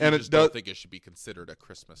 And I don't think it should be considered a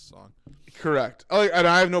Christmas song. Correct. And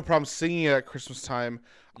I have no problem singing it at Christmas time.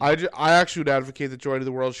 I actually would advocate that Joy to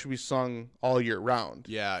the World should be sung all year round.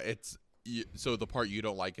 Yeah, so the part you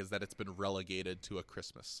don't like is that it's been relegated to a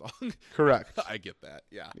Christmas song. Correct. I get that.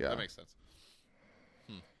 Yeah, that makes sense.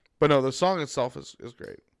 But no, the song itself is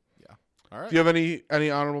great. Yeah. All right. Do you have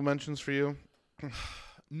any honorable mentions for you?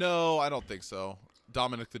 No, I don't think so.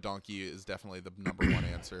 Dominic the Donkey is definitely the number one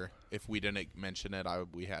answer. If we didn't mention it,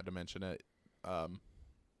 we had to mention it.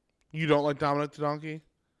 You don't like Dominic the Donkey?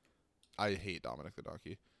 I hate Dominic the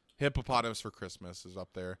Donkey. Hippopotamus for Christmas is up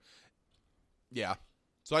there. Yeah.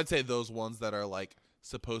 So I'd say those ones that are like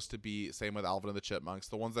supposed to be, same with Alvin and the Chipmunks,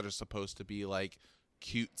 the ones that are supposed to be like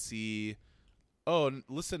cutesy. Oh,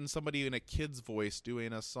 listen, somebody in a kid's voice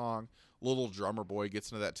doing a song. Little Drummer Boy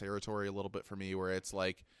gets into that territory a little bit for me, where it's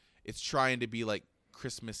like, it's trying to be like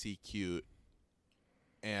Christmassy cute,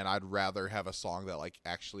 and I'd rather have a song that like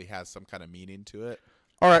actually has some kind of meaning to it.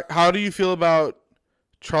 All right, how do you feel about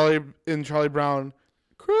Charlie Brown?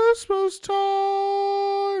 Christmas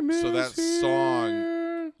time is So that here.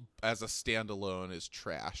 song as a standalone is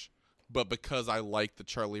trash, but because I like the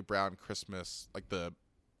Charlie Brown Christmas, like the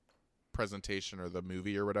presentation or the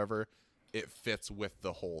movie or whatever, it fits with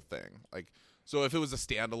the whole thing. Like, so if it was a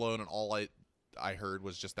standalone and all I heard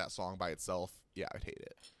was just that song by itself, yeah, I'd hate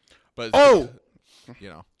it. But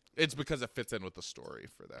it's because it fits in with the story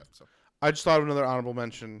for that. So I just thought of another honorable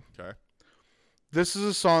mention. Okay. This is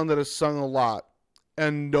a song that is sung a lot,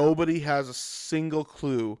 and nobody has a single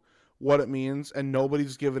clue what it means, and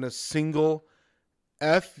nobody's given a single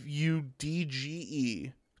FUDGE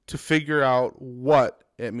to figure out what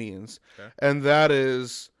it means. Okay. And that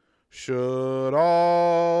is, should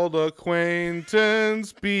all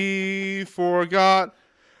acquaintance be forgot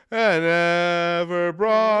and never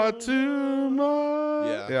brought to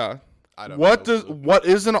mind? Yeah. I don't know. What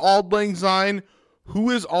is an Auld Lang Syne?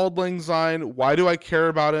 Who is Auld Lang Syne? Why do I care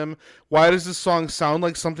about him? Why does this song sound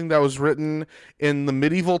like something that was written in the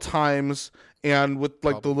medieval times and with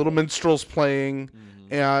like the little minstrels playing?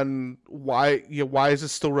 Mm-hmm. And why is it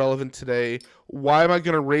still relevant today? Why am I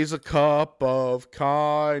going to raise a cup of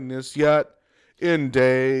kindness yet? In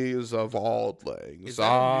days of auld lang Is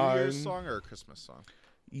that a New Year's syne. song or a Christmas song?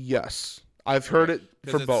 Yes. I've heard it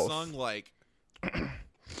for it's both. Sung like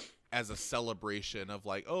as a celebration of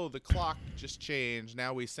like, oh, the clock just changed.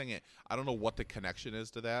 Now we sing it. I don't know what the connection is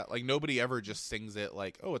to that. Like nobody ever just sings it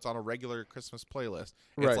like, oh, it's on a regular Christmas playlist.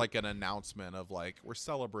 It's Right. like an announcement of like we're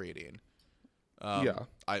celebrating. Yeah.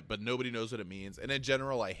 But nobody knows what it means. And in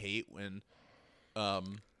general, I hate when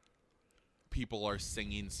people are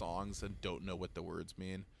singing songs and don't know what the words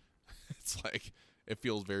mean. It's like it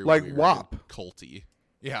feels very like weird WAP. and culty.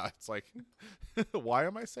 Yeah, it's like, why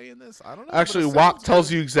am I saying this? I don't know. Actually, WAP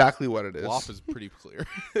tells you exactly what it is. WAP is pretty clear.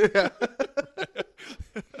 Yeah.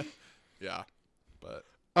 Yeah, but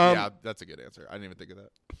yeah, that's a good answer. I didn't even think of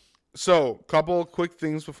that. So, couple quick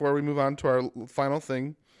things before we move on to our final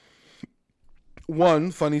thing.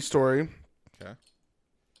 One funny story. Okay.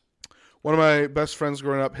 One of my best friends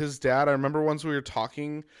growing up, his dad, I remember once we were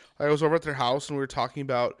talking, I was over at their house and we were talking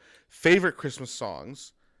about favorite Christmas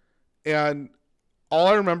songs. And all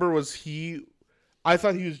I remember was I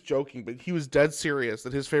thought he was joking, but he was dead serious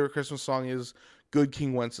that his favorite Christmas song is Good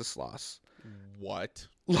King Wenceslas. What?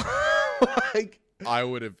 Like,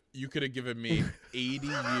 you could have given me 80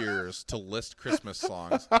 years to list Christmas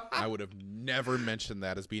songs. I would have never mentioned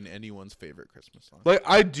that as being anyone's favorite Christmas song. like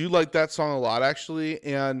I do like that song a lot, actually,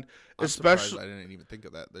 and I'm especially surprised I didn't even think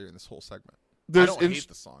of that during this whole segment. I there's don't hate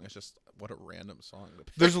the song. It's just what a random song.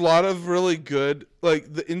 there's a lot of really good,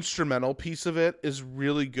 like the instrumental piece of it is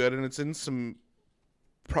really good, and it's in some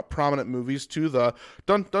prominent movies too. The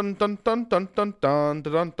dun dun dun dun dun dun dun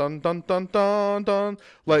dun dun dun dun dun dun.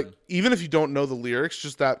 Like even if you don't know the lyrics,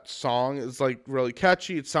 just that song is like really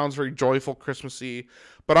catchy. It sounds very joyful, Christmassy.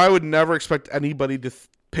 But I would never expect anybody to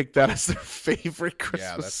pick that as their favorite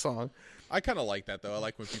Christmas song. I kind of like that though. I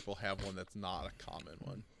like when people have one that's not a common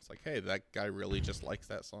one. It's like, hey, that guy really just likes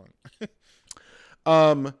that song.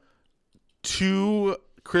 2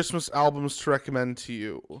 Christmas albums to recommend to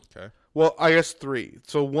you. Okay. Well, I guess 3.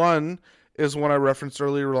 So one is one I referenced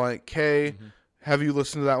earlier, Reliant K. Mm-hmm. Have you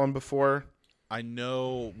listened to that one before? I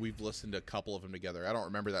know we've listened to a couple of them together. I don't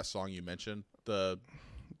remember that song you mentioned. The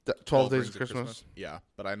 12 Days of Christmas. Yeah,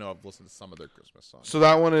 but I know I've listened to some of their Christmas songs. So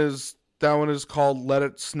that one is called Let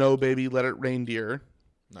It Snow Baby, Let It Reindeer.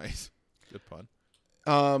 Nice. Good pun.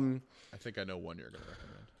 I think I know one you're going to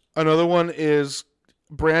recommend. Another one is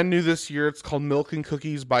brand new this year. It's called Milk and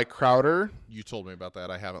Cookies by Crowder. You told me about that.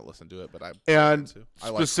 I haven't listened to it, but I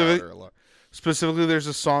like Crowder a lot. Specifically, there's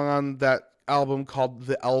a song on that album called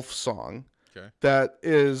The Elf Song. Okay. That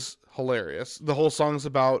is hilarious. The whole song's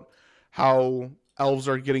about how elves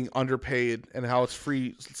are getting underpaid and how it's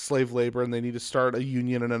free slave labor and they need to start a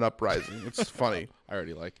union and an uprising. It's funny. I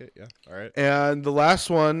already like it. Yeah. All right. And the last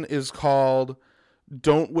one is called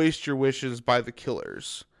Don't Waste Your Wishes by The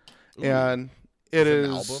Killers. Ooh. And it is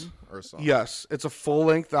an album or a song? Yes, it's a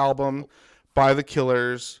full-length album by The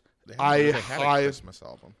Killers. They had a Christmas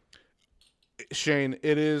album. Shane,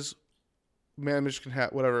 it is Man Michigan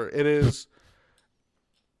Hat, whatever. It is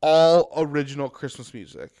all original Christmas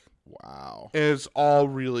music. Wow. It's all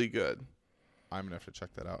really good. I'm gonna have to check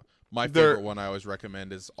that out. My favorite one I always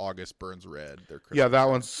recommend is August Burns Red. Their Christmas yeah, that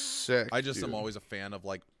song. one's sick. I just dude. am always a fan of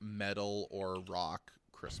like metal or rock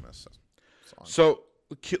Christmas songs. So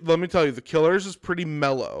let me tell you, The Killers is pretty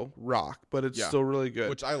mellow rock, but it's still really good.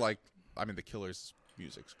 Which I like. I mean, The Killers'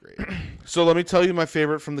 music's great. So let me tell you my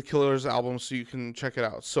favorite from The Killers album so you can check it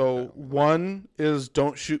out. So one is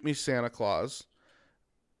Don't Shoot Me Santa Claus.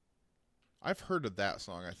 I've heard of that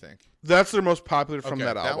song, I think. That's their most popular from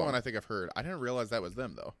that album. That one I think I've heard. I didn't realize that was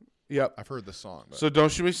them, though. Yep. I've heard the song. But. So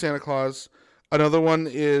Don't Shoot Me Santa Claus. Another one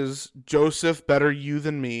is Joseph, Better You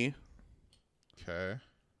Than Me. Okay. Is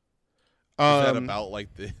that about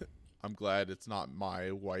like the I'm glad it's not my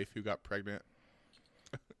wife who got pregnant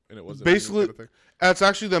and it wasn't basically kind of that's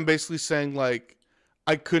actually them basically saying like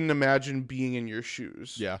I couldn't imagine being in your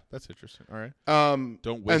shoes. Yeah, that's interesting. All right.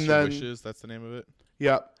 Don't Waste Your Wishes, that's the name of it.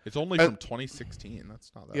 Yeah. It's only from 2016.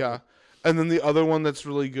 That's not that Yeah. old. And then the other one that's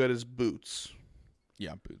really good is Boots.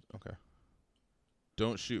 Yeah, Boots. Okay.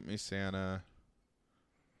 Don't Shoot Me Santa,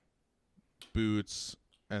 Boots,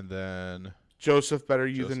 and then Joseph, Better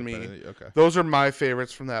You Than Me. Okay. Those are my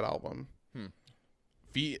favorites from that album.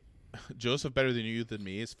 Joseph Better Than You Than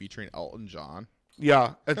Me is featuring Elton John.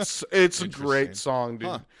 Yeah, it's a great song, dude.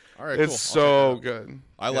 Huh. All right, it's so good.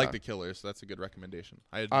 I like The Killers, so that's a good recommendation.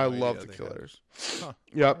 I love The Killers. Huh.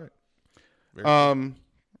 Yep. Very cool.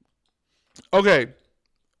 Okay.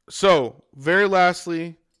 So, very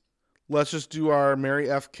lastly, let's just do our Merry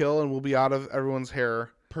F kill and we'll be out of everyone's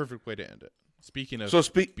hair. Perfect way to end it. Speaking of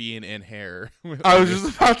being in hair. I was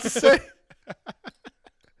just about to say.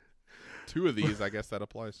 2 of these, I guess that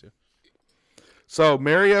applies to. So,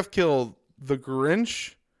 Mary F. Kill the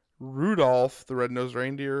Grinch, Rudolph the Red-Nosed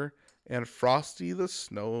Reindeer, and Frosty the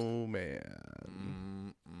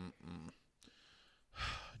Snowman.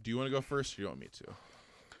 Do you want to go first or do you want me to?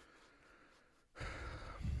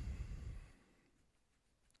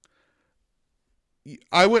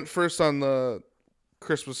 I went first on the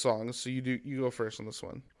Christmas songs, so you go first on this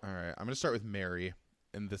one. All right. I'm going to start with Mary,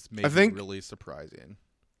 and this may be really surprising.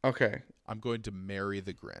 Okay. I'm going to marry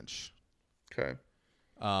the Grinch. Okay.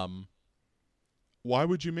 Why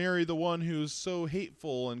would you marry the one who's so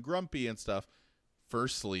hateful and grumpy and stuff?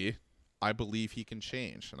 Firstly, I believe he can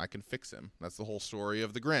change and I can fix him. That's the whole story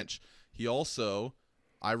of the Grinch. He also,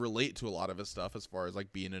 I relate to a lot of his stuff as far as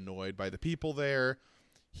like being annoyed by the people there.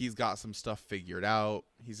 He's got some stuff figured out.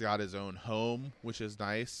 He's got his own home, which is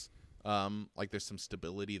nice. Like there's some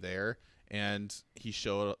stability there. And he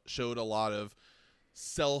showed a lot of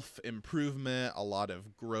self-improvement, a lot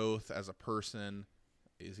of growth as a person.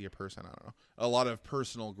 Is he a person? I don't know. A lot of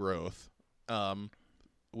personal growth,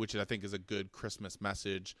 which I think is a good Christmas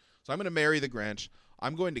message. So I'm going to marry the Grinch.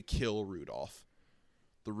 I'm going to kill Rudolph.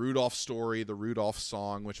 The Rudolph story, the Rudolph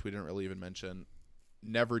song, which we didn't really even mention,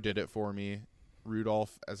 never did it for me.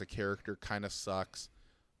 Rudolph as a character kind of sucks.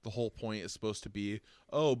 The whole point is supposed to be,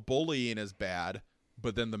 oh, bullying is bad,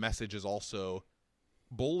 but then the message is also,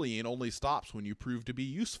 bullying only stops when you prove to be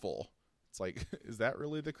useful. It's like, is that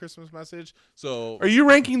really the Christmas message? So, are you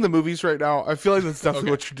ranking the movies right now? I feel like that's definitely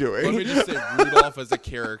what you're doing. Let me just say Rudolph as a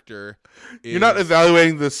character You're not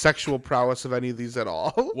evaluating the sexual prowess of any of these at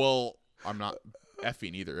all. Well, I'm not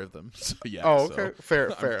effing either of them. So yeah. Oh, okay.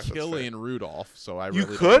 Fair. I'm killing Rudolph, so I you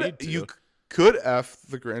really could don't need to. You could F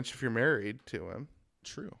the Grinch if you're married to him.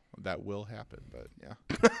 True. That will happen, but yeah.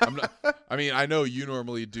 I'm not, I mean, I know you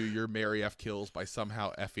normally do your Mary F kills by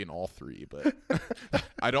somehow effing all 3, but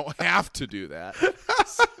I don't have to do that.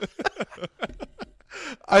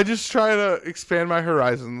 I just try to expand my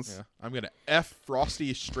horizons. Yeah. I'm going to F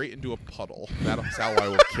Frosty straight into a puddle. That's how I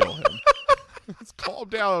will kill him. Let's calm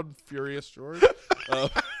down, Furious George.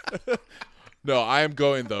 No, I am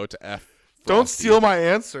going, though, to F Frosty. Don't steal my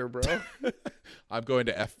answer, bro. I'm going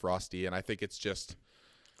to F Frosty, and I think it's just...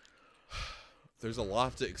 There's a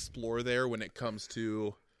lot to explore there when it comes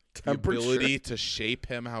to the ability to shape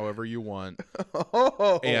him however you want.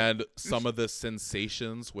 Oh. And some of the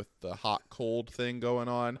sensations with the hot-cold thing going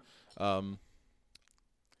on. I'm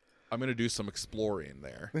going to do some exploring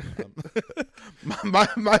there. My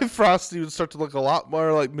Frosty would start to look a lot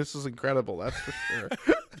more like Mrs. Incredible, that's for sure.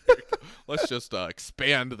 Let's just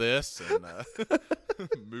expand this and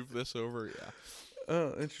move this over. Yeah.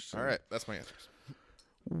 Oh, interesting. All right, that's my answers.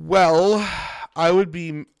 Well, I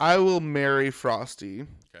will marry Frosty.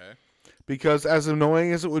 Okay. Because as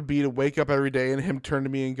annoying as it would be to wake up every day and him turn to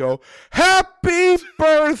me and go, "Happy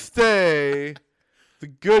birthday!" The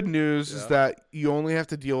good news is that you only have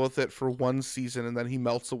to deal with it for one season and then he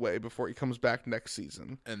melts away before he comes back next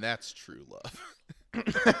season. And that's true love.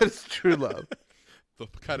 That's true love. The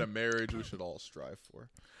kind of marriage we should all strive for.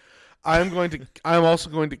 I'm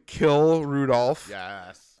also going to kill Rudolph.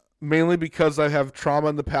 Yes. Mainly because I have trauma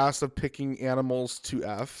in the past of picking animals to F.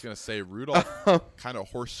 I was going to say Rudolph, kind of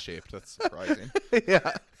horse-shaped. That's surprising.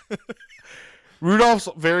 Yeah. Rudolph's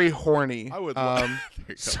very horny. I would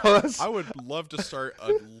I would love to start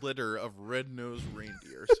a litter of red-nosed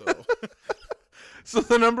reindeer. So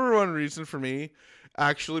the number one reason for me,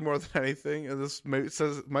 actually more than anything, and this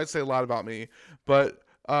might say a lot about me, but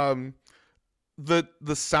the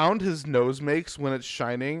sound his nose makes when it's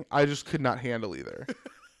shining, I just could not handle either.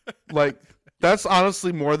 Like, that's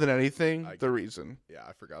honestly more than anything the reason. Yeah,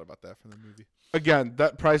 I forgot about that from the movie. Again,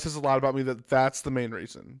 that probably says a lot about me that's the main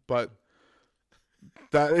reason. But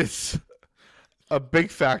that is a big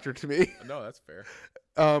factor to me. No, that's fair.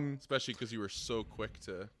 Especially because you were so quick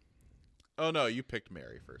to... Oh, no, you picked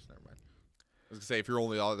Mary first. Never mind. I was going to say, if your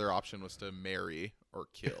only other option was to marry or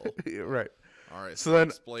kill. Right. All right, so then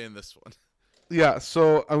explain this one. Yeah,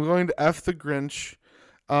 so I'm going to F the Grinch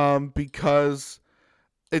because...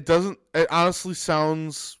 It honestly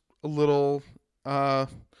sounds a little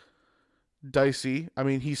dicey. I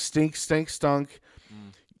mean, he stunk.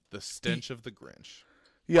 The stench of the Grinch.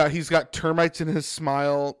 Yeah, he's got termites in his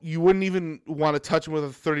smile. You wouldn't even want to touch him with a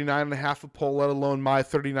 39.5 pole, let alone my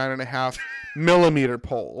 39.5 millimeter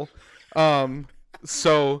pole.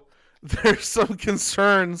 So there's some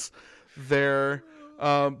concerns there,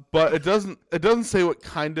 but it doesn't say what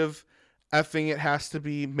kind of effing it has to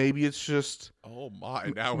be. Maybe it's just... Oh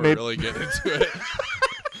my, now we're really getting into it.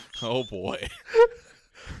 Oh boy.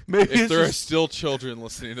 Maybe if there are still children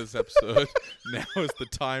listening to this episode, now is the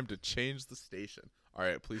time to change the station. All All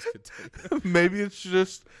right, please continue. Maybe it's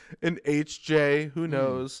just an HJ. Who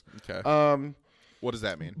knows? Okay. What does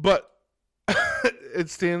that mean? But it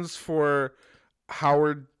stands for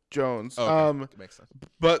Howard Jones. Okay. That makes sense.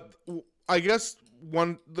 But I guess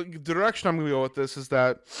the direction I'm going to go with this is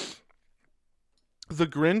that the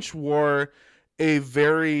Grinch wore a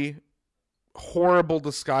very horrible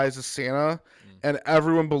disguise as Santa, and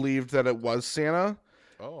everyone believed that it was Santa.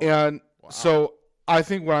 Oh, and wow. So I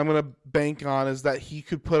think what I'm going to bank on is that he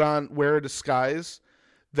could wear a disguise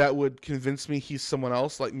that would convince me he's someone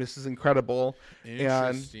else, like Mrs. Incredible.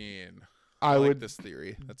 Interesting. And I like would this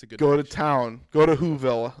theory. That's a good go direction. to town, go to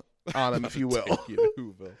Whoville on him, if you will. Take you to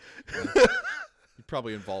Whoville. Yeah. You'd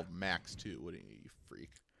probably involve Max too, wouldn't you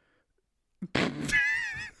freak?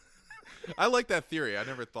 I like that theory. I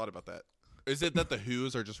never thought about that. Is it that the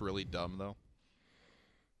Who's are just really dumb though?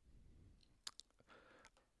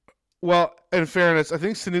 Well, in fairness, I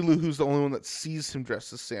think Cindy Lou Who's the only one that sees him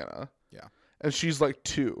dressed as Santa. Yeah. And she's like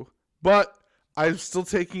 2. But I'm still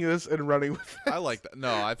taking this and running with it. I like that.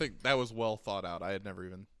 No, I think that was well thought out. I had never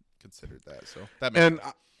even considered that. So that makes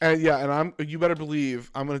sense. And you better believe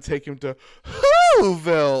I'm going to take him to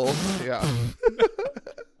Whoville. Yeah.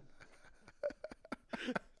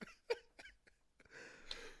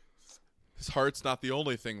 His heart's not the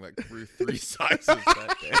only thing that grew 3 sizes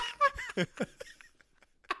that day.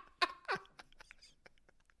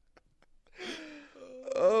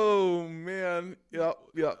 Oh man, yep.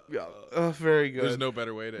 Very good. There's no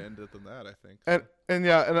better way to end it than that, I think. And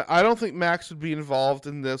I don't think Max would be involved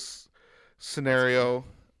in this scenario.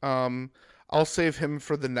 I'll save him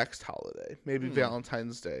for the next holiday, maybe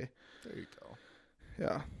Valentine's Day. There you go.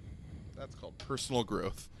 Yeah, that's called personal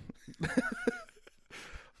growth.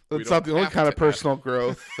 It's not the only kind of personal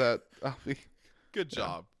growth that I'll be. Good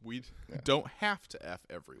job. We don't have to F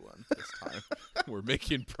everyone this time. We're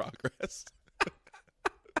making progress.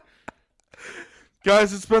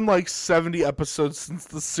 Guys, it's been like 70 episodes since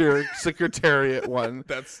the Secretariat one.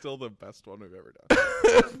 That's still the best one we've ever done.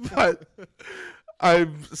 But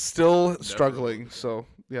I'm still struggling, so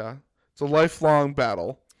yeah. It's a lifelong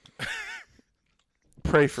battle.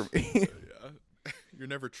 Pray for me. Yeah. You're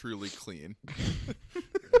never truly clean.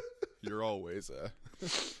 You're always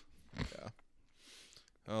yeah.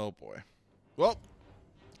 Oh boy. Well,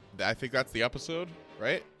 I think that's the episode,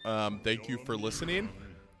 right? Thank you for listening.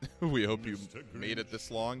 We hope you made it this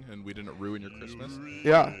long and we didn't ruin your Christmas.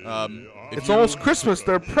 Yeah. It's almost Christmas.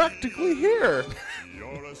 They're practically here.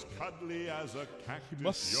 You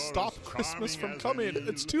must stop Christmas from coming.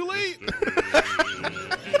 It's too late.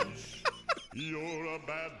 You're a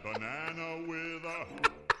bad banana with a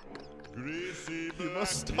greasy black. You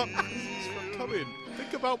must stop Christmas from coming.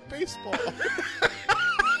 Think about baseball.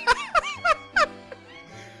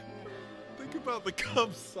 About the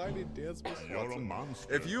Cubs signing Dance Miss Watson.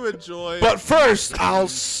 If you enjoy, but first I'll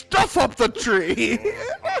stuff up the tree.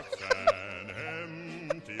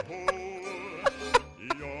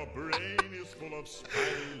 Your brain is full of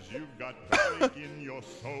spiders. You've got garlic in your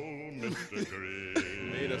soul, Mr.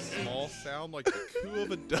 Grinch. Made a small sound like the coo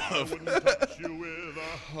of a dove.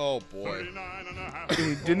 Oh boy!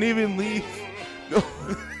 He didn't even leave. No.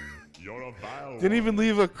 Didn't even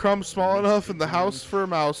leave a crumb small enough in the house for a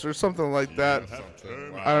mouse or something like that.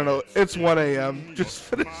 I don't know. It's 1 a.m. Just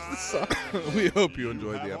finish this up. We hope you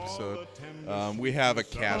enjoyed the episode. We have a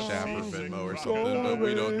Cash App or Venmo or something, but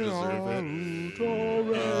we don't deserve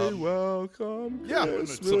it. Welcome. Yeah,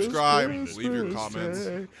 subscribe, leave your comments.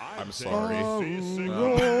 I'm sorry.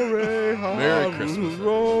 Merry Christmas.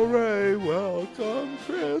 Welcome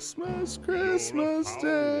Christmas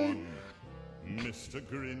Day. Mr.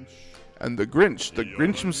 Grinch. And the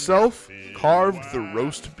Grinch himself, carved the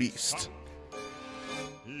roast beast.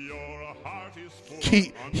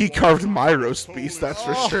 He carved my roast beast, that's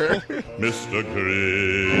for sure. Mr.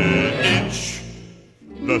 Grinch.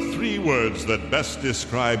 The 3 words that best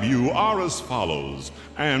describe you are as follows,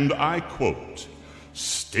 and I quote: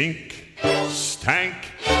 stink, stank,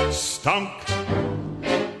 stunk.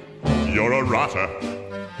 You're a rotter,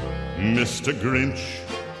 Mr. Grinch.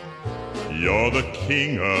 You're the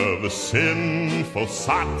king of the sinful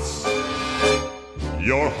sots.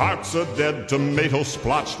 Your heart's a dead tomato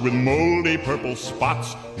splotched with moldy purple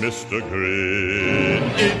spots, Mr.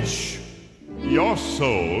 Grinch. Your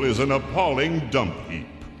soul is an appalling dump heap,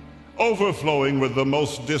 overflowing with the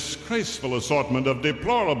most disgraceful assortment of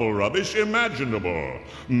deplorable rubbish imaginable,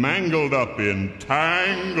 mangled up in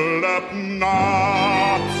tangled up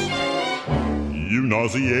knots. You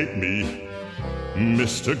nauseate me,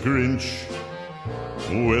 Mr. Grinch,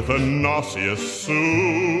 with a nauseous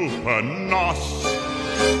super nos.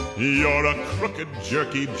 You're a crooked,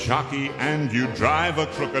 jerky jockey, and you drive a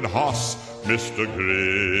crooked hoss, Mr.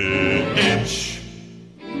 Grinch.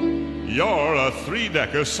 You're a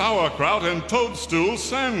three-decker sauerkraut and toadstool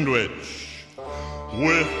sandwich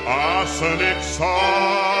with arsenic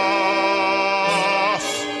sauce.